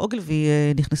 אחר כך אוגלווי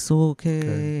נכנסו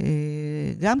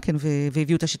גם כן,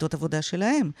 והביאו את השיטות עבודה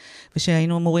שלהם,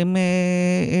 ושהיינו אמורים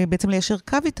בעצם ליישר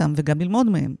קו איתם, וגם ללמוד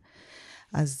מהם.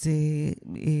 אז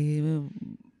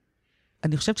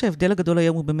אני חושבת שההבדל הגדול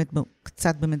היום הוא באמת,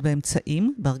 קצת באמת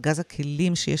באמצעים, בארגז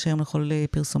הכלים שיש היום לכל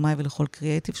פרסומאי ולכל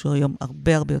קריאטיב, שהוא היום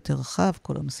הרבה הרבה יותר רחב,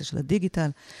 כל הנושא של הדיגיטל.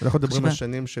 אנחנו מדברים על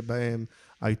שנים שבהם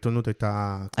העיתונות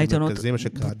הייתה מרכזים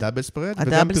שקרא דאבל ספרד,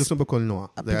 וגם פרסום בקולנוע,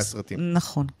 זה היה סרטים.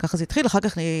 נכון, ככה זה התחיל, אחר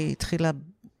כך התחילה,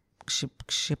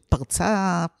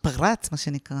 כשפרץ, מה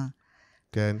שנקרא,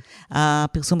 כן.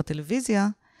 הפרסום בטלוויזיה,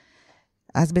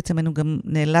 אז בעצם היינו גם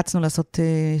נאלצנו לעשות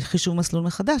חישוב מסלול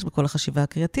מחדש בכל החשיבה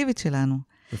הקריאטיבית שלנו.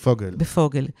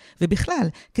 בפוגל. ובכלל,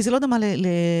 כי זה לא דומה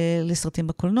לסרטים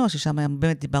בקולנוע, ששם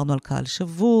באמת דיברנו על קהל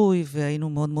שבוי, והיינו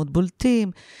מאוד מאוד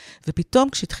בולטים, ופתאום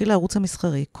כשהתחיל הערוץ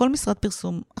המסחרי, כל משרד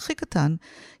פרסום הכי קטן,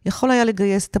 יכול היה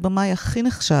לגייס את הבמאי הכי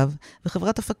נחשב,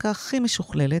 וחברת הפקה הכי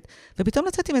משוכללת, ופתאום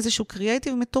לצאת עם איזשהו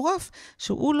קריאטיב מטורף,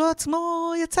 שהוא לא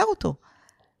עצמו יצר אותו,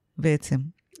 בעצם.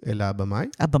 אלא הבמאי?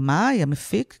 הבמאי,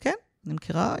 המפיק, כן. אני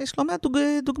מכירה, יש לא מעט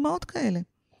דוגמאות כאלה.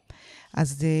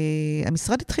 אז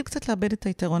המשרד התחיל קצת לאבד את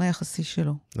היתרון היחסי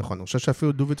שלו. נכון, אני חושב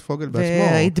שאפילו דוביד פוגל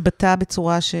בעצמו. והתבטא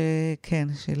בצורה כן,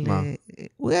 מה?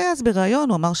 הוא היה אז ברעיון,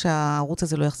 הוא אמר שהערוץ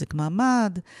הזה לא יחזיק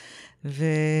מעמד,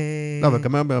 לא, אבל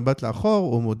גם במבט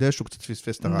לאחור, הוא מודה שהוא קצת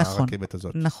פספס את הרכבת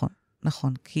הזאת.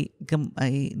 נכון, כי גם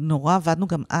נורא עבדנו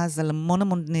גם אז על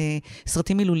המון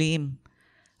סרטים מילוליים.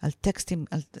 על טקסטים,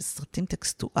 על סרטים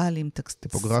טקסטואליים,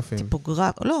 טיפוגרפיים.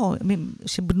 לא,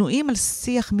 שבנויים על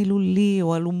שיח מילולי,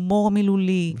 או על הומור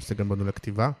מילולי. זה גם בנו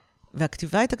לכתיבה.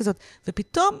 והכתיבה הייתה כזאת.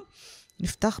 ופתאום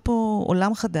נפתח פה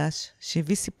עולם חדש,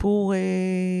 שהביא סיפור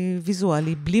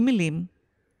ויזואלי, בלי מילים,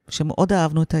 שמאוד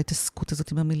אהבנו את ההתעסקות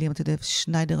הזאת עם המילים, אתה יודע,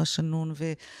 שניידר השנון,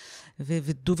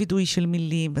 ודוביד הוא איש של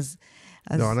מילים, אז...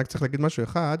 לא, אני צריך להגיד משהו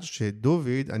אחד,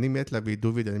 שדוביד, אני מת להביא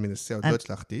דוביד, אני מנסה, עוד לא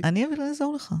הצלחתי. אני אביא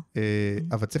לעזור לך.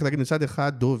 אבל צריך להגיד מצד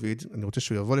אחד, דוביד, אני רוצה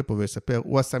שהוא יבוא לפה ויספר,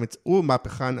 הוא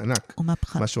מהפכן ענק. הוא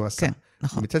מהפכן. מה שהוא עשה. כן,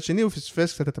 נכון. מצד שני, הוא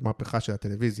פספס קצת את המהפכה של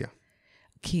הטלוויזיה.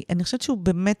 כי אני חושבת שהוא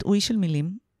באמת, הוא איש של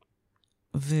מילים,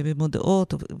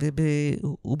 ובמודעות,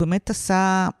 הוא באמת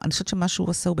עשה, אני חושבת שמה שהוא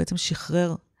עשה, הוא בעצם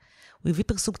שחרר, הוא הביא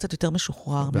פרסום קצת יותר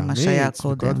משוחרר ממה שהיה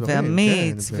קודם,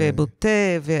 ואמיץ, ובוטה,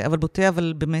 אבל בוטה,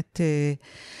 אבל באמת...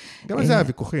 גם על זה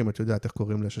הוויכוחים, את יודעת איך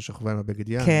קוראים לה ששכבה עם הבגד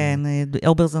ים. כן,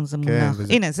 אוברזון זה מונח.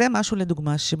 הנה, זה משהו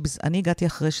לדוגמה, שאני הגעתי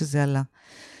אחרי שזה עלה.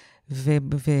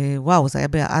 ווואו, זה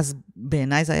היה אז,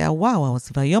 בעיניי זה היה וואו,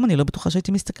 והיום אני לא בטוחה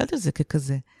שהייתי מסתכלת על זה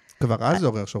ככזה. כבר אז זה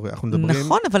עורר שעורר, אנחנו מדברים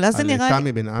נכון, אבל אז זה נראה על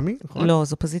תמי בן עמי, נכון? לא,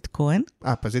 זו פזית כהן.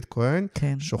 פזית כהן,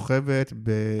 שוכבת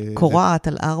קורעת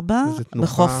על 4,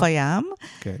 בחוף הים,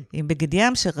 כן. עם בגד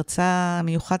ים שרצה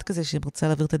מיוחד כזה, שרצה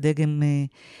להעביר את הדגם.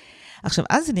 עכשיו,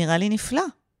 אז זה נראה לי נפלא.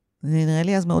 זה נראה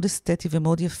לי אז מאוד אסתטי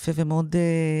ומאוד יפה, ומאוד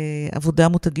עבודה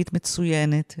מותגית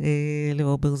מצוינת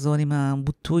לאוברזון, עם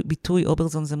הביטוי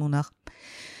אוברזון זה מונח.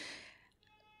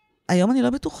 היום אני לא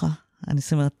בטוחה. אני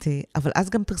אומרת, אבל אז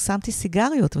גם פרסמתי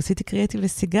סיגריות, ועשיתי קריאטיב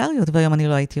לסיגריות, והיום אני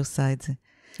לא הייתי עושה את זה.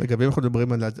 לגבי אם אנחנו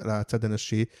מדברים על הצד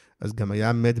הנשי, אז גם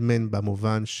היה מדמן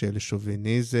במובן של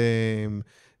שוביניזם,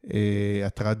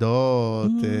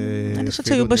 הטרדות, אני חושבת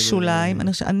שהיו בשוליים.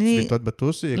 שביתות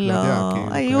בטוסיק, לא יודע.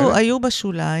 היו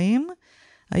בשוליים,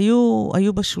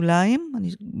 היו בשוליים,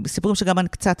 סיפורים שגם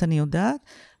קצת אני יודעת,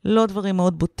 לא דברים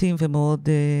מאוד בוטים ומאוד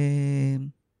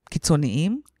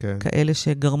קיצוניים, כאלה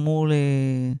שגרמו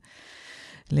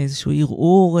לאיזשהו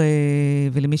ערעור,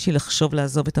 ולמישהי לחשוב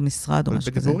לעזוב את המשרד או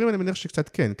משהו כזה. בדיבורים אני מניח שקצת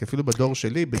כן, כי אפילו בדור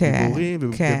שלי, בדיבורים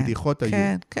ובבדיחות היו.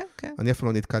 כן, כן. אני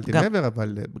אפילו לא נתקלתי מעבר,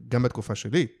 אבל גם בתקופה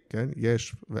שלי, כן,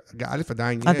 יש, א'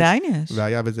 עדיין יש. עדיין יש.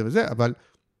 והיה וזה וזה, אבל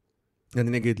אני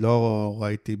נגיד, לא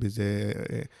ראיתי בזה,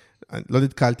 לא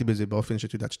נתקלתי בזה באופן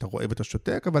שאת יודעת שאתה רואה ואתה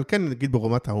שותק, אבל כן, נגיד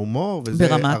ברמת ההומור, וזה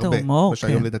הרבה. ברמת ההומור, מה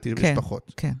שהיום לדעתי יש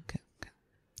פחות. כן.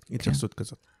 התייחסות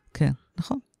כזאת. כן,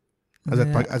 נכון.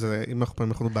 אז אם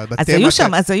אנחנו בטבע אז היו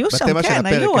שם, כן,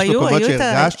 היו. יש מקומות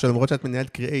שהרגשת, שלמרות שאת מנהלת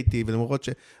קריאייטיב, ולמרות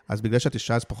אז בגלל שאת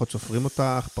אישה, אז פחות סופרים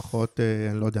אותך, פחות,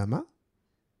 אני לא יודע מה?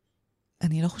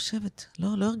 אני לא חושבת,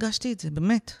 לא הרגשתי את זה,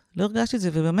 באמת. לא הרגשתי את זה,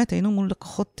 ובאמת היינו מול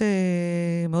לקוחות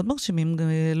מאוד מרשימים,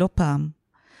 לא פעם.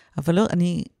 אבל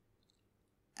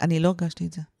אני לא הרגשתי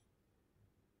את זה.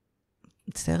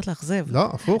 מצטערת לאכזב. לא,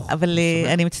 הפוך. אבל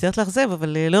אני מצטערת לאכזב,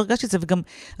 אבל לא הרגשתי את זה, וגם,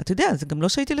 אתה יודע, זה גם לא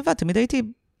שהייתי לבד, תמיד הייתי,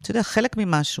 אתה יודע, חלק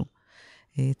ממשהו.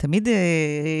 תמיד,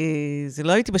 זה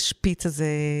לא הייתי בשפיץ הזה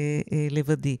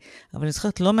לבדי, אבל אני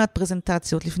זוכרת לא מעט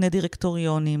פרזנטציות לפני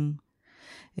דירקטוריונים,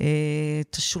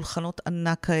 את השולחנות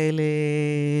ענק האלה,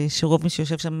 שרוב מי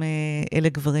שיושב שם אלה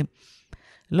גברים.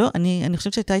 לא, אני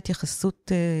חושבת שהייתה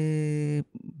התייחסות,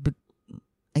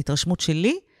 ההתרשמות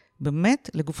שלי, באמת,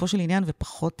 לגופו של עניין,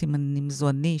 ופחות אם זו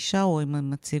אני אישה, או אם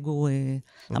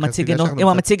המציג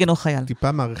אינו חייל.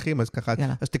 טיפה מעריכים, אז ככה,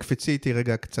 אז תקפצי איתי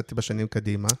רגע קצת בשנים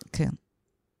קדימה. כן.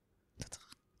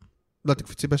 לא,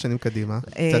 תקפצי בשנים קדימה.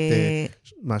 קצת,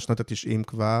 שנות ה-90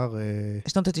 כבר.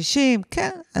 שנות ה-90, כן.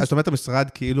 אז זאת אומרת, המשרד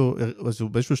כאילו, אז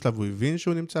באיזשהו שלב הוא הבין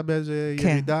שהוא נמצא באיזה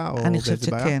ירידה, או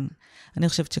באיזה בעיה? כן. אני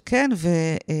חושבת שכן,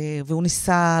 והוא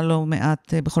ניסה לא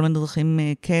מעט בכל מיני דרכים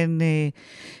כן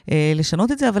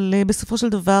לשנות את זה, אבל בסופו של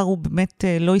דבר הוא באמת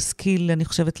לא השכיל, אני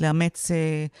חושבת, לאמץ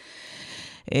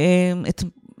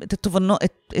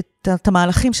את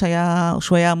המהלכים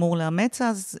שהוא היה אמור לאמץ,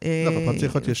 אז... לא, אבל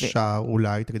צריך להיות ישר,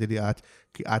 אולי, תגידי לי את,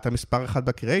 כי את המספר אחד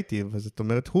בקריאייטיב, אז את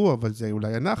אומרת הוא, אבל זה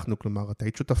אולי אנחנו, כלומר, את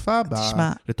היית שותפה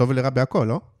לטוב ולרע בהכל,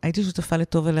 לא? הייתי שותפה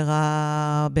לטוב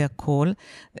ולרע בהכל.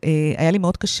 היה לי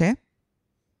מאוד קשה,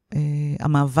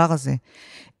 המעבר הזה,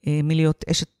 מלהיות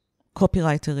אשת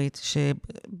קופירייטרית,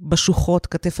 שבשוחות,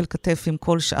 כתף אל כתף עם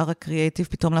כל שאר הקריאייטיב,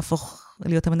 פתאום להפוך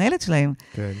להיות המנהלת שלהם.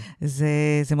 כן.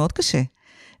 זה מאוד קשה.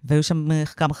 והיו שם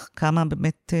כמה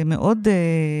באמת מאוד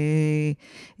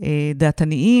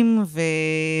דעתניים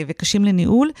וקשים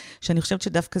לניהול, שאני חושבת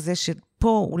שדווקא זה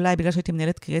שפה, אולי בגלל שהייתי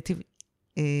מנהלת קריאייטיב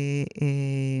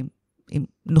עם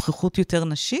נוכחות יותר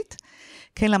נשית,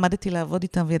 כן למדתי לעבוד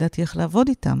איתם וידעתי איך לעבוד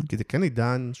איתם. כי זה כן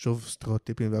עידן, שוב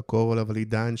סטריאוטיפים והכל, אבל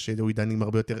עידן שהוא עידן עם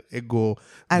הרבה יותר אגו.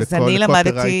 אז אני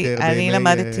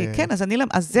למדתי, כן,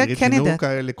 אז זה כן ידעתי.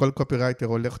 לכל קופירייטר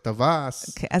הולך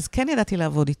טווס. אז כן ידעתי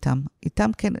לעבוד איתם.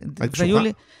 איתם כן. היית קשוחה?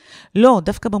 לא,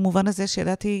 דווקא במובן הזה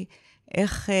שידעתי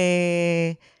איך, אני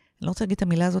לא רוצה להגיד את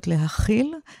המילה הזאת,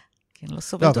 להכיל, כי אני לא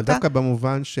סובלת אותה. לא, אבל דווקא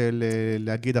במובן של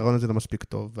להגיד, הרעיון הזה לא מספיק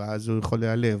טוב, ואז הוא יכול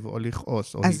להיעלב, או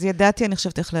לכעוס. אז ידעתי, אני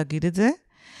חושבת איך להגיד את זה,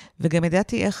 וגם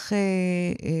ידעתי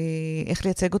איך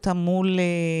לייצג אותם מול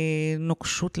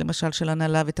נוקשות, למשל, של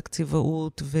הנהלה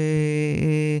ותקציבאות,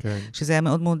 שזה היה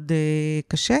מאוד מאוד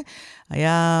קשה.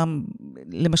 היה,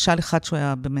 למשל, אחד שהוא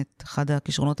היה באמת אחד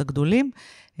הכישרונות הגדולים,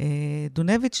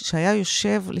 דונביץ', שהיה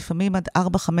יושב לפעמים עד 4-5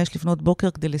 לפנות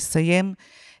בוקר כדי לסיים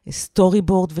סטורי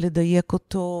בורד ולדייק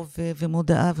אותו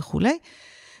ומודעה וכו'.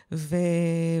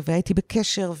 והייתי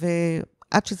בקשר,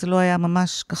 ועד שזה לא היה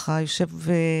ממש ככה יושב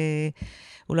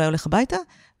ואולי הולך הביתה,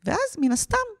 ואז מן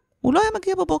הסתם הוא לא היה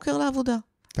מגיע בבוקר לעבודה.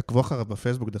 תעקבו אחריו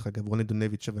בפייסבוק, דרך אגב, רוני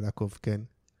דונביץ' שווה לעקוב, כן.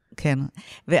 כן,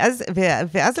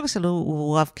 ואז למשל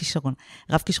הוא רב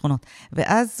כישרונות,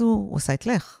 ואז הוא עשה את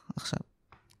לך עכשיו.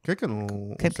 כן,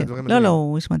 הוא עושה דברים מדהים. לא,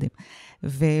 הוא איש מדהים.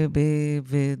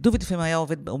 ודוביד לפעמים היה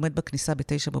עומד בכניסה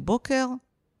ב9 בבוקר,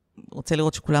 רוצה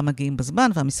לראות שכולם מגיעים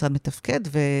בזמן, והמשרד מתפקד,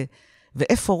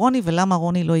 ואיפה רוני, ולמה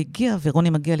רוני לא הגיע, ורוני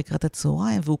מגיע לקראת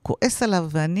הצהריים, והוא כועס עליו,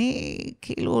 ואני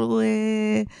כאילו,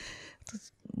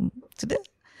 אתה יודע.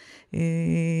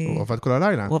 הוא עבד כל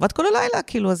הלילה. הוא עבד כל הלילה,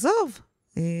 כאילו, עזוב.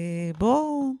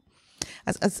 בוא.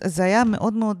 אז זה היה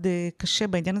מאוד מאוד קשה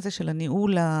בעניין הזה של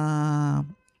הניהול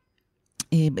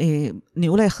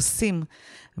ניהול היחסים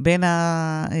בין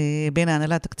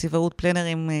ההנהלה, תקציבאות,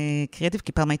 פלנרים, קריאטיב,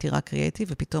 כי פעם הייתי רק קריאטיב,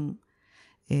 ופתאום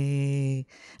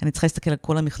אני צריכה להסתכל על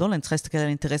כל המכלול, אני צריכה להסתכל על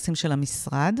האינטרסים של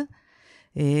המשרד,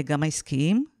 גם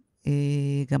העסקיים,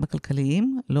 גם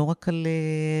הכלכליים, לא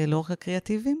רק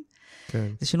הקריאטיביים. כן.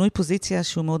 זה שינוי פוזיציה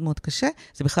שהוא מאוד מאוד קשה,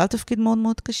 זה בכלל תפקיד מאוד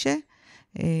מאוד קשה,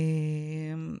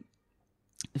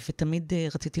 ותמיד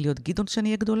רציתי להיות גדעון שאני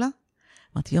אהיה גדולה,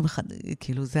 אמרתי, יום אחד,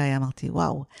 כאילו זה היה, אמרתי,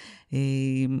 וואו,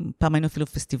 פעם היינו אפילו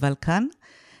בפסטיבל כאן,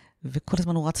 וכל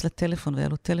הזמן הוא רץ לטלפון, והיה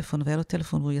לו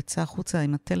טלפון, והוא יצא החוצה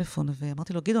עם הטלפון,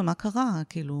 ואמרתי לו, גדעון, מה קרה?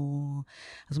 כאילו,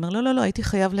 אז הוא אומר, לא, הייתי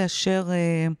חייב לאשר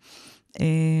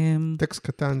טקסט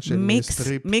קטן של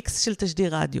סטריפ. מיקס של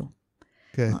תשדיר רדיו.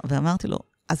 כן. ואמרתי לו,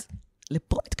 אז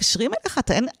לפה מתקשרים אליך,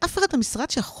 אין אף אחד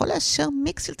במשרד שיכול לאשר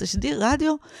מיקס של תשדיר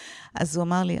רדיו. אז הוא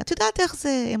אמר לי, את יודעת איך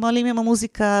זה, הם עולים עם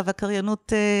המוזיקה,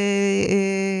 והקריינות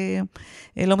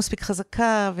לא מספיק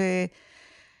חזקה,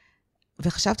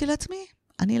 וחשבתי לעצמי,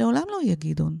 אני לעולם לא אהיה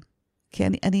גדעון. כי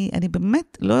אני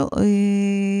באמת לא...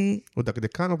 הוא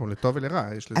דקדקן, אבל לטוב ולרע,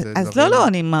 יש לזה אז דברים... לא,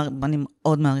 אני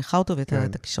מאוד מעריכה אותו,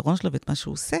 ואת הכישרון שלו, ואת מה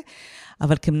שהוא עושה,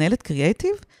 אבל כמנהלת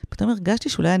קריאייטיב, פתאום הרגשתי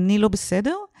שאולי אני לא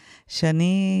בסדר,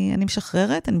 שאני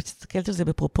משחררת, אני מסתכלת על זה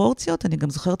בפרופורציות, אני גם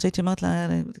זוכרת שהייתי אומרת לה,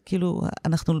 כאילו,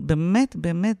 אנחנו באמת,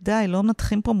 באמת די, לא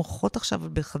מנתחים פה מוחות עכשיו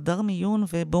בחדר מיון,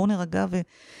 ובואו נרגע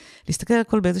ולהסתכל על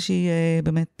הכל באיזושהי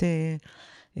באמת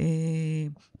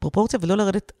פרופורציה, ולא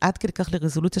לרדת עד כדי כך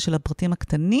לרזולוציה של הפרטים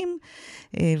הקטנים,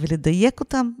 ולדייק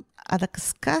אותם עד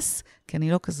הקסקס, כי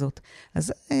אני לא כזאת.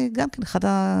 אז גם כן,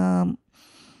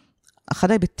 אחד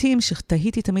ההיבטים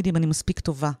שתהיתי תמיד אם אני מספיק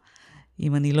טובה,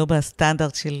 אם אני לא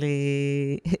בסטנדרט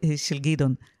של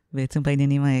גדעון, בעצם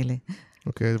בעניינים האלה.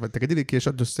 אוקיי, אבל תגידי לי, כי יש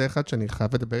עוד נושא אחד שאני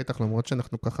חייב לדבר איתך, למרות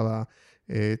שאנחנו ככה...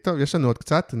 טוב, יש לנו עוד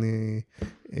קצת,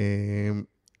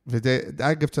 וזה,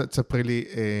 אגב, תספרי לי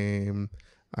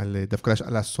דווקא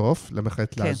על הסוף,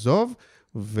 למחלט לעזוב,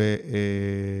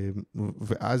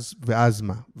 ואז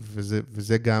מה?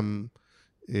 וזה גם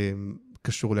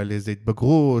קשור לאיזו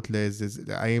התבגרות,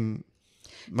 האם...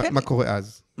 מה קורה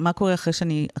אז? מה קורה אחרי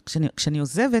כשאני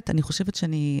עוזבת, אני חושבת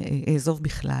שאני אעזוב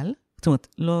בכלל. זאת אומרת,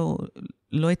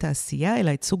 לא את העשייה,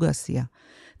 אלא את סוג העשייה.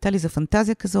 הייתה לי איזו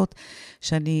פנטזיה כזאת,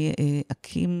 שאני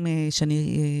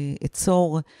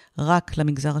אצור רק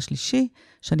למגזר השלישי,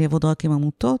 שאני אעבוד רק עם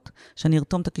עמותות, שאני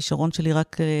ארתום את הכישרון שלי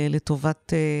רק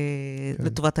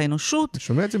לטובת האנושות.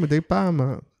 שומע את זה מדי פעם,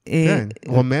 כן,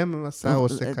 רומם עשה,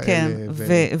 עושה כאלה. כן,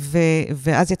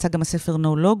 ואז יצא גם הספר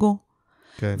No Logo,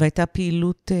 והייתה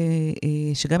פעילות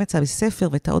שגם יצאה בספר,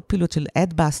 והייתה עוד פעילות של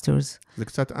Adbusters. זה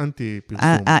קצת אנטי פרסום.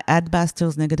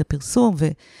 Adbusters נגד הפרסום,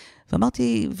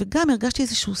 ואמרתי, וגם הרגשתי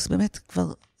איזשהו באמת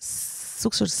כבר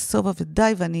סוג של סובה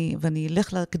ודי, ואני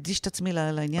אלך להקדיש את עצמי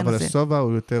לעניין הזה. אבל הסובה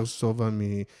הוא יותר סובה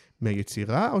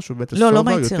מהיצירה, או שהוא באמת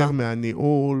הסובה הוא יותר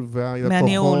מהניהול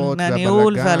והלקוחות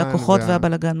מהניהול והלקוחות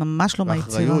והבלגן, ממש לא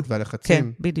מהיצירה. האחריות והלחצים. כן,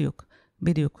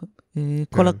 בדיוק.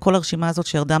 כל הרשימה הזאת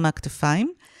שירדה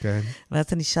מהכתפיים, ואז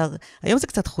אתה נשאר, היום זה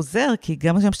קצת חוזר, כי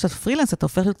גם היום שאתה פרילנס, אתה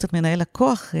הופך להיות קצת מנהל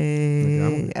לקוח,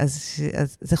 אז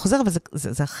זה חוזר, אבל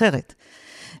זה אחרת.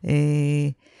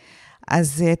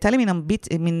 אז הייתה לי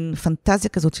מין פנטזיה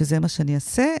כזאת שזה מה שאני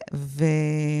אעשה,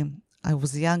 I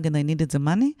was young and I needed the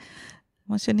money,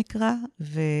 מה שנקרא,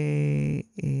 וזה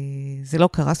לא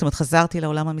קרה, זאת אומרת, חזרתי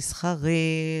לעולם המסחרי,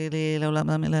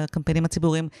 לקמפיינים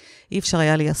הציבוריים, אי אפשר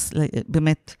היה לי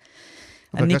באמת...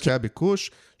 אבל כשהיה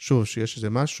ביקוש, שוב, שיש איזה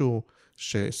משהו,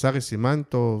 ששרי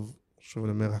סימנטוב, שוב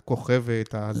אני אומר,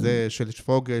 הכוכבת, הזה של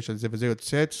שפוגל, של זה וזה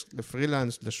יוצאת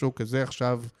לפרילנס, לשוק הזה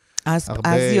עכשיו,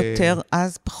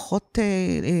 אז פחות,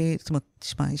 זאת אומרת,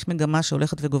 תשמע, יש מגמה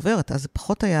שהולכת וגוברת, אז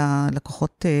פחות היה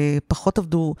לקוחות, פחות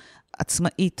עבדו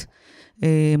עצמאית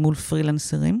מול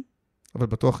פרילנסרים. אבל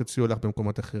בטוח הציעו לך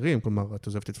במקומות אחרים, כלומר, את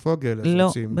עוזבת את פוגל.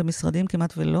 לא, במשרדים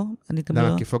כמעט ולא.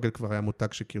 למה? כי פוגל כבר היה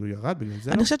מותג שכאילו ירד בגלל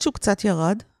זה? אני חושבת שהוא קצת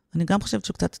ירד, אני גם חושבת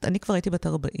שהוא קצת, אני כבר הייתי בת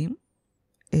 40.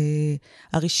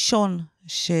 הראשון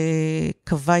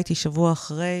שקבע איתי שבוע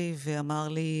אחרי ואמר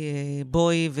לי,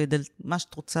 בואי, מה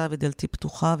שאת רוצה ודלתי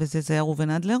פתוחה, וזה היה רובן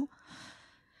אדלר.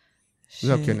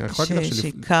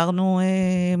 שהכרנו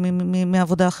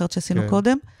מעבודה אחרת שעשינו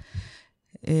קודם.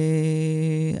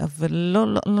 אבל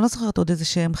לא זוכרת עוד איזה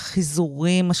שהם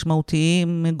חיזורים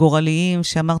משמעותיים, גורליים,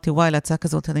 שאמרתי, וואי, להצעה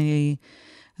כזאת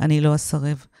אני לא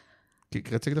אסרב. כי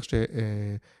רציתי לך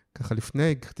ככה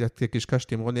לפני,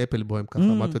 קשקשתי עם רוני אפלבוים, ככה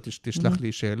אמרת, תשלח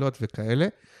לי שאלות וכאלה,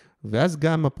 ואז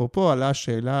גם אפרופו עלה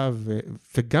השאלה,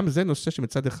 וגם זה נושא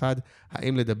שמצד אחד,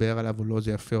 האם לדבר עליו או לא,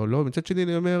 זה יפה או לא, ומצד שני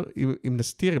אני אומר, אם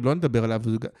נסתיר, אם לא נדבר עליו,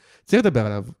 צריך לדבר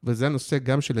עליו, וזה הנושא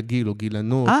גם של הגיל, או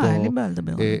גילנות, אין לי בעיה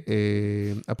לדבר עליו.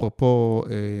 אפרופו,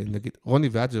 נגיד, רוני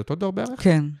ועד זה אותו דור בערך?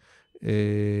 כן.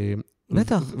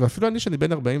 בטח. ואפילו אני שאני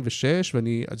בן 46,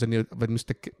 ואני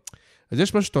מסתכל, אז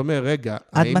יש מה שאתה אומר, רגע,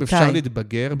 האם אפשר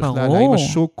להתבגר בכלל,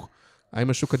 האם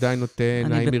השוק עדיין נותן,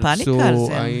 האם ירצו,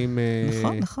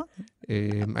 נכון.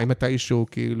 האם מתישהו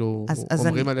כאילו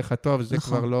אומרים עליך טוב, זה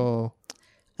כבר לא...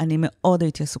 אני מאוד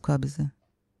הייתי עסוקה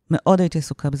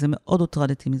בזה. מאוד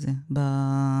הוטרדתי מזה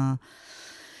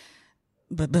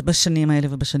בשנים האלה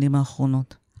ובשנים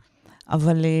האחרונות.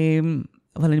 אבל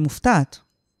אני מופתעת.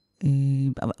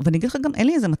 ואני אגיד לך גם, אין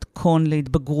לי איזה מתכון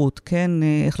להתבגרות, כן?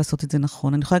 איך לעשות את זה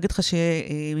נכון. אני יכולה להגיד לך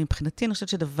שמבחינתי, אני חושבת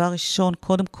שדבר ראשון,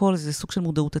 קודם כל, זה סוג של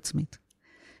מודעות עצמית.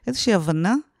 איזושהי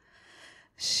הבנה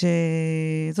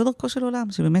שזו דרכו של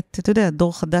עולם, שבאמת, אתה יודע,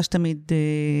 דור חדש תמיד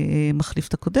מחליף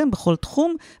את הקודם בכל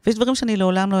תחום, ויש דברים שאני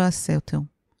לעולם לא אעשה יותר.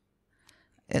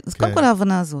 אז קודם כל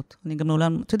ההבנה הזאת. אני גם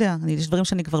לעולם, אתה יודע, יש דברים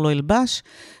שאני כבר לא אלבש,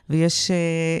 ויש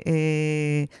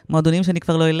מועדונים שאני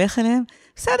כבר לא אלך אליהם.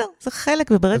 בסדר, זה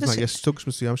חלק, וברגע אז מה, יש סוג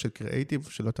מסוים של קריאייטיב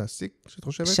שלא תעסיק, שאת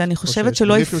חושבת? שאני חושבת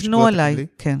שלא יפנו עליי.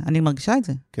 כן, אני מרגישה את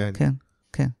זה. כן. כן,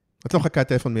 כן. את לא מחכה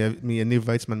טלפון מיניב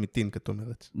ויצמן מטינק, את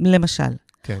אומרת. למשל.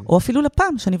 כן. או אפילו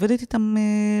לפעם, שאני עובדת איתם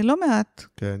לא מעט,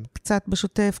 כן. קצת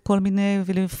בשוטף, כל מיני,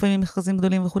 ולפעמים מכרזים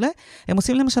גדולים וכו'. הם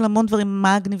עושים למשל המון דברים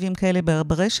מגניבים כאלה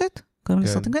ברשת, כל מיני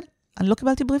סרטים כאלה. אני לא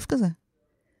קיבלתי בריף כזה.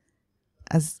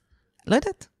 אז לא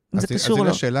יודעת, אם זה קשור או לא.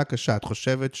 אז הנה שאלה קשה, את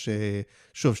חושבת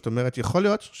שוב, שאת אומרת, יכול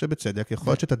להיות שבצדק,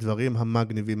 יכול להיות שאת הדברים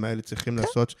המגניבים האלה צריכים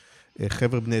לעשות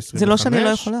חבר'ה בני 25. זה לא שאני לא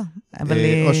יכולה.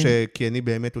 או כי אני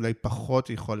באמת אולי פחות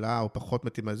יכולה, או פחות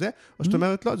מתאים על זה, או שאת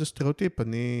אומרת, לא, זה סטריאוטיפ,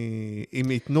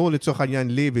 אם ייתנו לצורך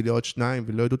העניין לי ולעוד שניים,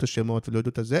 ולא ידעו את השמות ולא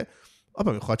ידעו את זה, או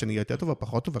פעם, יכול להיות שאני אהיה יותר טובה,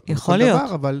 פחות טובה, יכול להיות.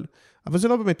 אבל זה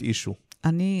לא באמת אישו.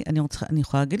 אני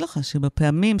יכולה להגיד לך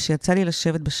שבפעמים שיצא לי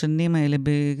לשבת בשנים האלה,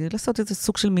 לעשות איזה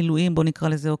סוג של מילואים, בוא נקרא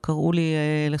לזה, או קראו לי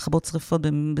לכבות שריפות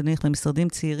במשרדים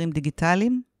צעירים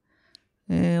דיגיטליים,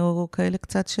 או כאלה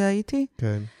קצת שהייתי.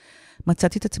 כן.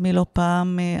 מצאתי את עצמי לא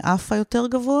פעם אף יותר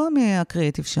גבוה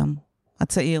מהקריאטיב שם,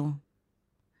 הצעיר.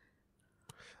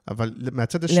 אבל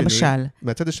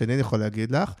מהצד השני אני יכול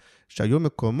להגיד לך, שהיו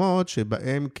מקומות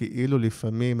שבהם כאילו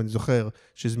לפעמים, אני זוכר,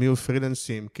 שהזמיעו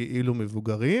פרילנסים כאילו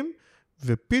מבוגרים,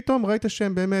 ופתאום ראית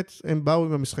שהם באמת, הם באו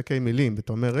עם המשחקי מילים,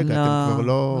 ואתה אומר, רגע, אתם כבר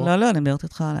לא... לא, אני מדברת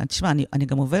איתך, תשמע, אני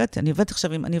גם עובדת, אני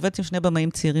עובדת עם שני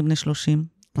במאים צעירים בני 30,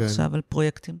 עכשיו על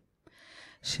פרויקטים.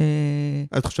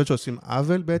 את חושבת שעושים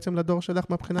עוול בעצם לדור שלך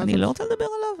מהבחינה הזאת? אני לא רוצה לדבר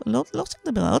עליו, לא רוצה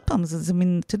לדבר, עוד פעם, זה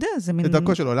מין, אתה יודע, זה מין... זה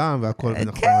דרכו של עולם והכל,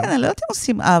 ונכון. כן, אני לא יודעת אם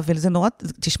עושים עוול, זה נורא,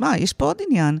 תשמע, יש פה עוד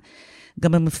עניין,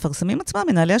 גם הם מפרסמים עצמם,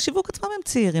 מנהלי השיווק עצמם הם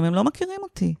צעירים, הם לא מכירים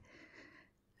אותי.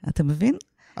 אתה מבין?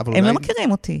 הם לא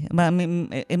מכירים אותי.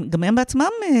 גם הם בעצמם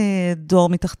דור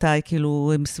מתחתיי,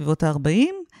 כאילו, הם בסביבות ה-40,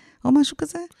 או משהו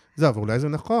כזה. זהו, אבל אולי זה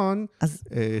נכון,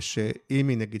 שאם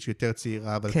היא נגיד שיותר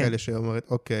צעירה, אבל כאלה שאומרת,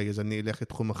 אוקיי, אז אני אלך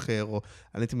לתחום אחר, או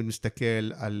אני תמיד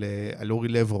מסתכל על אורי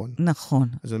לברון. נכון.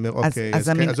 אז אני אומר, אוקיי,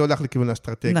 אז זה הולך לכיוון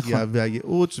האסטרטגיה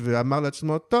והייעוץ, ואמר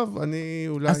לעצמו, טוב, אני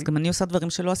אולי... אז גם אני עושה דברים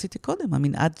שלא עשיתי קודם,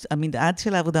 המנעד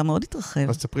של העבודה מאוד התרחב.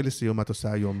 אז תספרי לסיום מה את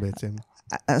עושה היום בעצם.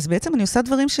 אז בעצם אני עושה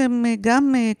דברים שהם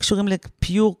גם קשורים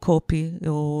לפיור קופי,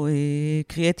 או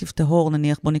קריאטיב טהור,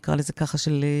 נניח, בוא נקרא לזה ככה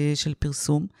של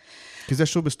פרסום. כי זה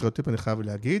שוב בסטריאוטיפ, אני חייב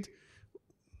להגיד,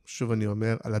 שוב אני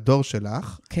אומר, על הדור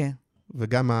שלך, כן.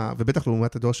 ובטח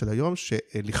לעומת הדור של היום,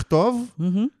 שלכתוב,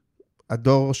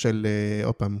 הדור של,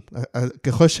 עוד פעם,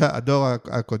 ככל שהדור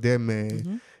הקודם,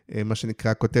 מה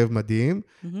שנקרא, כותב מדהים,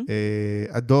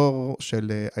 הדור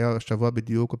של, היה שבוע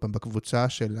בדיוק, עוד פעם, בקבוצה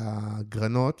של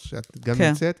הגרנות, שאת גם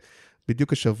נמצאת,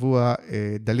 בדיוק השבוע,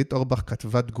 דלית אורבך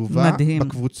כתבה תגובה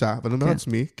בקבוצה, ואני אומר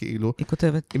לעצמי, כאילו, היא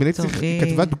כותבת.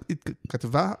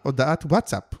 כתבה הודעת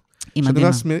וואטסאפ. היא מדהימה.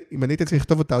 אם אני הייתי צריך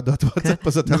לכתוב אותה הודעת וואטסאפ,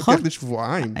 אז אתה לוקח לי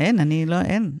שבועיים.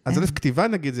 אין. אז אלף כתיבה,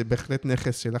 נגיד, זה בהחלט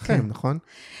נכס שלכם, נכון?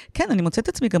 כן, אני מוצאת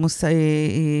עצמי גם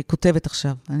כותבת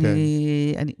עכשיו.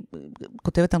 אני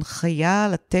כותבת הנחיה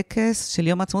לטקס של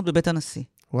יום העצמאות בבית הנשיא.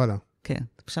 וואלה. כן,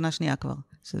 בשנה שנייה כבר.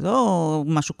 שזה לא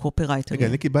משהו קופרייטר. רגע,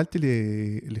 אני קיבלתי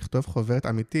לכתוב חוברת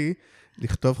אמיתי,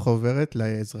 לכתוב חוברת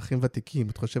לאזרחים ותיקים.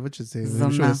 את חושבת שזה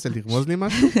מישהו ינסה לרמוז לי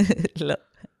משהו? לא.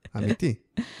 אמיתי,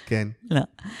 כן. לא.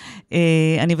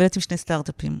 אני עובדת עם שני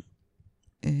סטארט-אפים.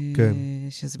 כן.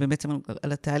 שזה באמת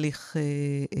על התהליך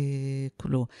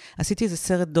כולו. עשיתי איזה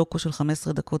סרט דוקו של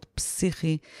 15 דקות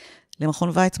פסיכי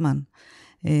למכון ויצמן,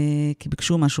 כי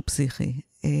ביקשו משהו פסיכי.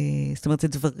 זאת אומרת, זה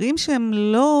דברים שהם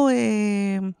לא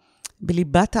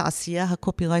בליבת העשייה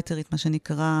הקופירייטרית, מה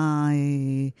שנקרא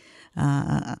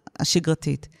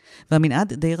השגרתית.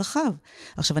 והמנעד די רחב.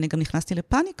 עכשיו, אני גם נכנסתי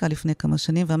לפאניקה לפני כמה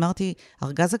שנים, ואמרתי,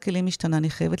 ארגז הכלים משתנה, אני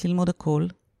חייבת ללמוד הכל.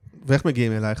 ואיך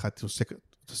מגיעים אלייך? את עושה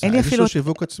איזשהו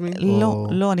שיווק עצמי?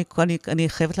 לא, אני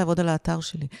חייבת לעבוד על האתר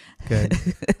שלי. כן,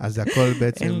 אז זה הכל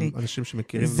בעצם אנשים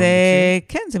שמכירים.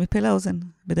 כן, זה מפה לאוזן,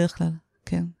 בדרך כלל,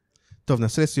 כן. טוב,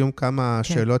 נעשה לסיום כמה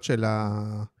שאלות של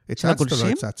הצצת או לא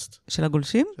הצצת? של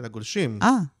הגולשים? של הגולשים.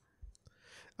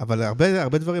 אבל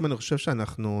הרבה דברים אני חושב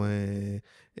שאנחנו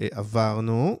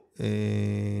עברנו,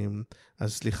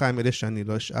 אז סליחה עם אלה שאני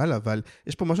לא אשאל, אבל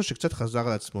יש פה משהו שקצת חזר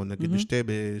על עצמו, נגיד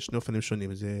בשני אופנים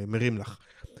שונים, זה מרים לך.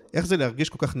 איך זה להרגיש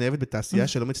כל כך נאהבת בתעשייה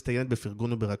שלא מצטיינת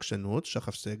בפרגון וברגשנות,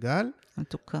 שחף סגל.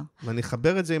 מתוקה. ואני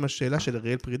אחבר את זה עם השאלה של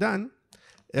אריאל פרידן,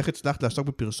 איך הצלחת לעסוק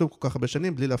בפרסום כל כך הרבה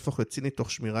שנים, בלי להפוך לציני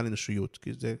תוך שמירה על אנושיות,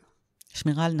 כי זה...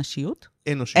 שמירה על נשיות?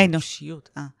 אנושיות. אנושיות,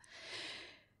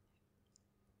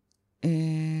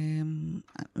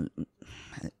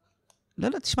 לא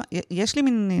יודעת, תשמע, יש לי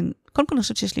מין, קודם כל אני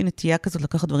חושבת שיש לי נטייה כזאת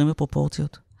לקחת דברים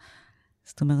בפרופורציות.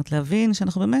 זאת אומרת, להבין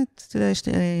שאנחנו באמת, אתה יודע,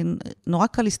 נורא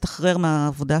קל להסתחרר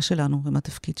מהעבודה שלנו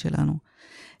ומהתפקיד שלנו.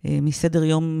 מסדר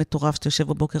יום מטורף שאתה יושב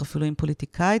בבוקר אפילו עם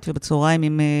פוליטיקאית, ובצהריים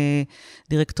עם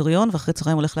דירקטוריון, ואחרי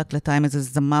צהריים הולך להקלטה עם איזה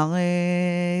זמר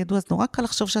ידוע, אז נורא קל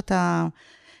לחשוב שאתה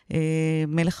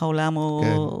מלך העולם,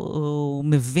 או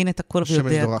מבין את הכל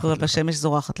ויודע הכל, והשמש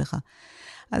זורחת לך.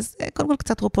 אז קודם כל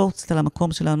קצת פרופורציות על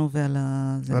המקום שלנו ועל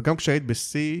זה. אבל גם כשהיית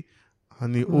בשיא,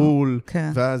 הניהול,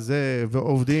 והזה,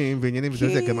 ועובדים, ועניינים,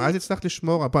 וזה, גם אז הצלחת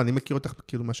לשמור, אני מכיר אותך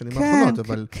כאילו מהשנים האחרונות,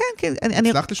 אבל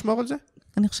הצלחת לשמור על זה?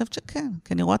 אני חושבת שכן,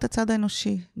 כי אני רואה את הצד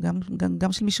האנושי,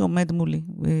 גם של מי שעומד מולי.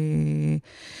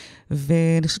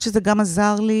 ואני חושבת שזה גם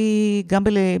עזר לי, גם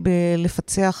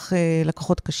בלפצח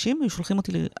לקוחות קשים,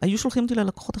 היו שולחים אותי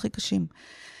ללקוחות הכי קשים.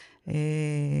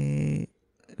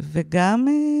 וגם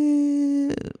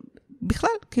בכלל,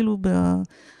 כאילו,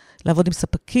 לעבוד עם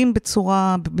ספקים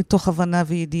בצורה, מתוך הבנה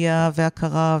וידיעה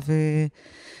והכרה,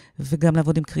 וגם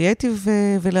לעבוד עם קריאטיב,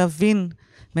 ולהבין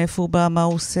מאיפה הוא בא, מה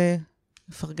הוא עושה,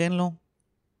 לפרגן לו.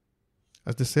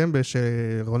 אז נסיים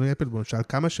שרוני אפלבום שאל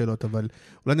כמה שאלות, אבל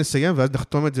אולי נסיים, ואז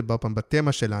נחתום את זה פעם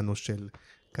בתמה שלנו, של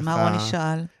ככה... מה רוני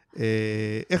שאל?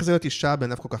 איך זה להיות אישה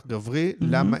בענף כל כך גברי?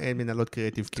 למה אין מנהלות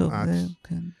קריאטיב כמעט?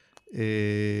 כן.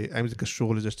 האם זה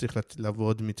קשור לזה שצריך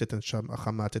לעבוד מצאת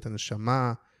החמה, צאת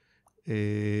הנשמה?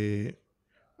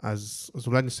 אז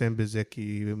אולי נסיים בזה,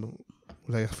 כי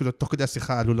אולי אפילו תוך כדי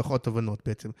השיחה עלו לך עוד תובנות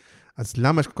בעצם. אז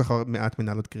למה יש כל כך מעט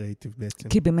מנהלות קריאיטיב בעצם?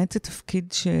 כי באמת זה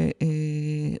תפקיד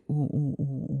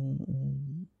הוא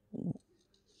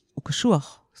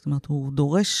קשוח. זאת אומרת, הוא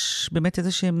דורש באמת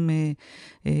איזה שהם,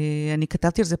 אני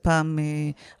כתבתי על זה פעם,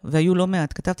 והיו לא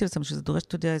מעט, כתבתי על זה, שזה דורש,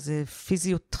 אתה יודע, איזה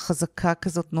פיזיות חזקה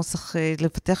כזאת, נוסח,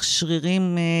 לפתח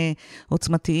שרירים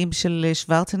עוצמתיים של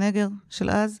שוורצנגר של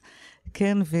אז,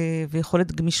 כן,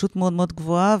 ויכולת גמישות מאוד מאוד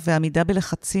גבוהה, ועמידה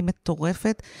בלחצים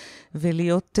מטורפת,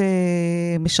 ולהיות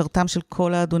משרתם של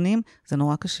כל האדונים, זה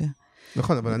נורא קשה.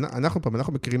 נכון, אבל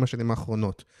אנחנו מכירים השנים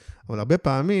האחרונות, אבל הרבה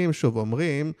פעמים, שוב,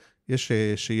 אומרים,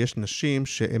 שיש נשים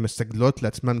שהן מסגלות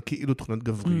לעצמן כאילו תכונות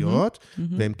גבריות,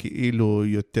 והן כאילו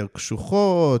יותר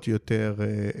קשוחות, יותר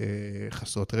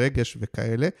חסרות רגש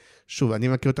וכאלה. שוב, אני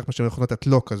מכיר אותך בשנים האחרונות, את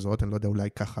לא כזאת, אני לא יודע, אולי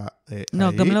ככה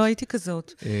לא, גם לא הייתי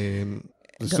כזאת.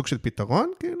 זה סוג של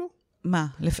פתרון, כאילו? מה?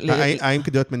 האם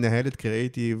כדי להיות מנהלת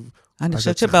קריאיטיב, אני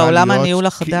חושבת שבעולם הניהול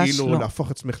החדש, לא. כאילו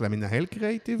להפוך עצמך למנהל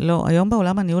קריאיטיב? לא, היום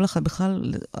בעולם הניהול החדש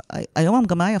בכלל, היום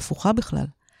המגמה היא הפוכה בכלל.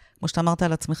 כמו שאתה אמרת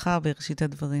על עצמך בראשית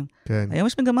הדברים. כן. היום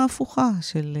יש מגמה הפוכה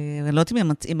של, אני לא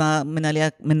יודעת אם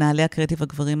מנהלי הקריאיטיב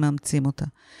הגברים מאמצים אותה.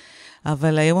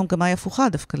 אבל היום המגמה היא הפוכה,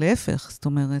 דווקא להפך. זאת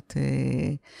אומרת,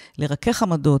 לרכך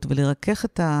עמדות ולרכך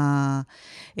את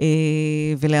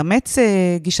ולאמץ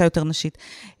גישה יותר נשית.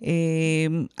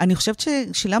 אני חושבת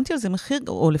ששילמתי על זה מחיר,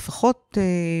 או לפחות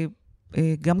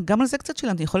גם על זה קצת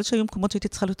שילמתי. יכול להיות שהיו מקומות שהייתי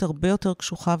צריכה להיות הרבה יותר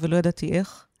קשוחה ולא ידעתי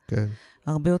איך. כן.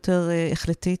 הרבה יותר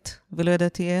החלטית, ולא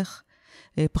ידעתי איך,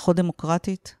 פחות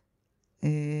דמוקרטית,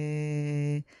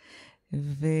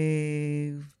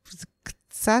 וזה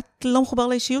קצת לא מחובר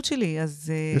לאישיות שלי,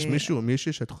 אז... יש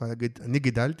מישהי שאת יכולה להגיד, אני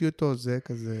גידלתי אותו, זה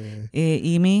כזה...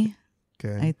 אימי,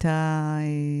 כן.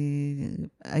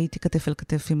 הייתי כתף אל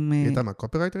כתף עם... היא הייתה מה,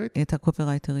 קופרייטרית? היא הייתה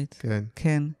קופרייטרית. כן.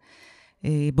 כן.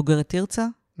 בוגרת תרצה,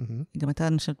 היא גם הייתה,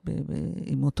 אני חושבת,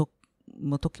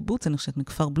 מאותו קיבוץ, אני חושבת,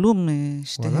 מכפר בלום,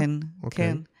 שתיהן,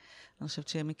 כן. אני חושבת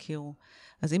שהם הכירו.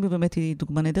 אז אם באמת היא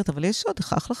דוגמה נהדרת, אבל יש עוד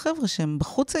אחלה חבר'ה שהם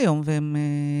בחוץ היום, והם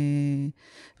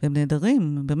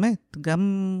נהדרים, באמת. גם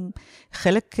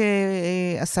חלק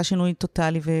עשה שינוי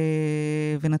טוטלי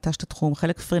ונטש את התחום,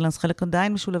 חלק פרילנס, חלק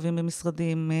עדיין משולבים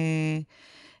במשרדים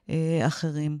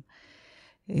אחרים.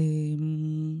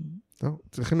 טוב,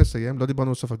 צריכים לסיים, לא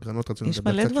דיברנו בסוף על גרנות, רצינו לדבר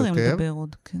קצת יותר. יש מלא דברים לדבר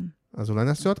עוד, כן. אז אולי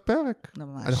נעשה עוד פרק.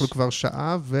 ממש. אנחנו כבר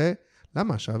שעה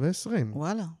למה? שעה 20.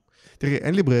 וואלה. תראי,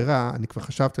 אין לי ברירה, אני כבר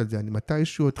חשבתי על זה, אני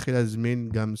מתישהו התחיל להזמין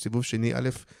גם סיבוב שני, א',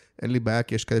 אין לי בעיה,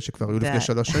 כי יש כאלה שכבר היו לפני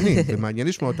 3 שנים, ומעניין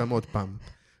לשמוע אותם עוד פעם.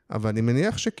 אבל אני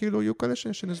מניח שכאילו יהיו כאלה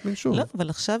שנזמין שוב. לא, אבל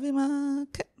עכשיו עם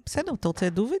כן, בסדר, אתה רוצה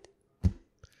את דוביד?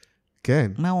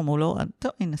 כן. מה הוא אמרו לו?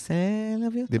 טוב, אני אנסה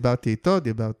להביא אותו. דיברתי איתו,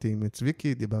 דיברתי עם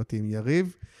צביקי, דיברתי עם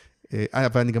יריב,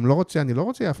 אבל אני גם לא רוצה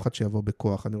אף אחד שיבוא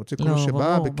בכוח, אני רוצה כמו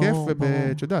שבא בכיף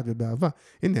ובאהבה.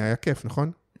 הנה, היה כיף,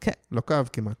 נכון? כן. לא כאב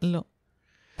כמעט. לא.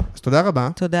 אז תודה רבה.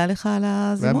 תודה לך על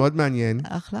הזימון. היה מאוד מעניין.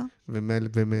 אחלה.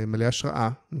 ומלא השראה.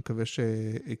 אני מקווה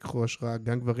שיקחו השראה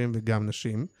גם גברים וגם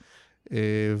נשים.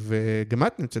 וגם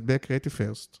את נמצאת ב-Creative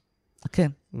First.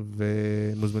 כן.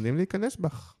 ומוזמנים להיכנס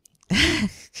בך.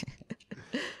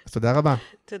 אז תודה רבה.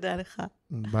 תודה לך.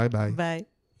 ביי ביי. ביי.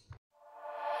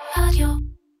 רדיו.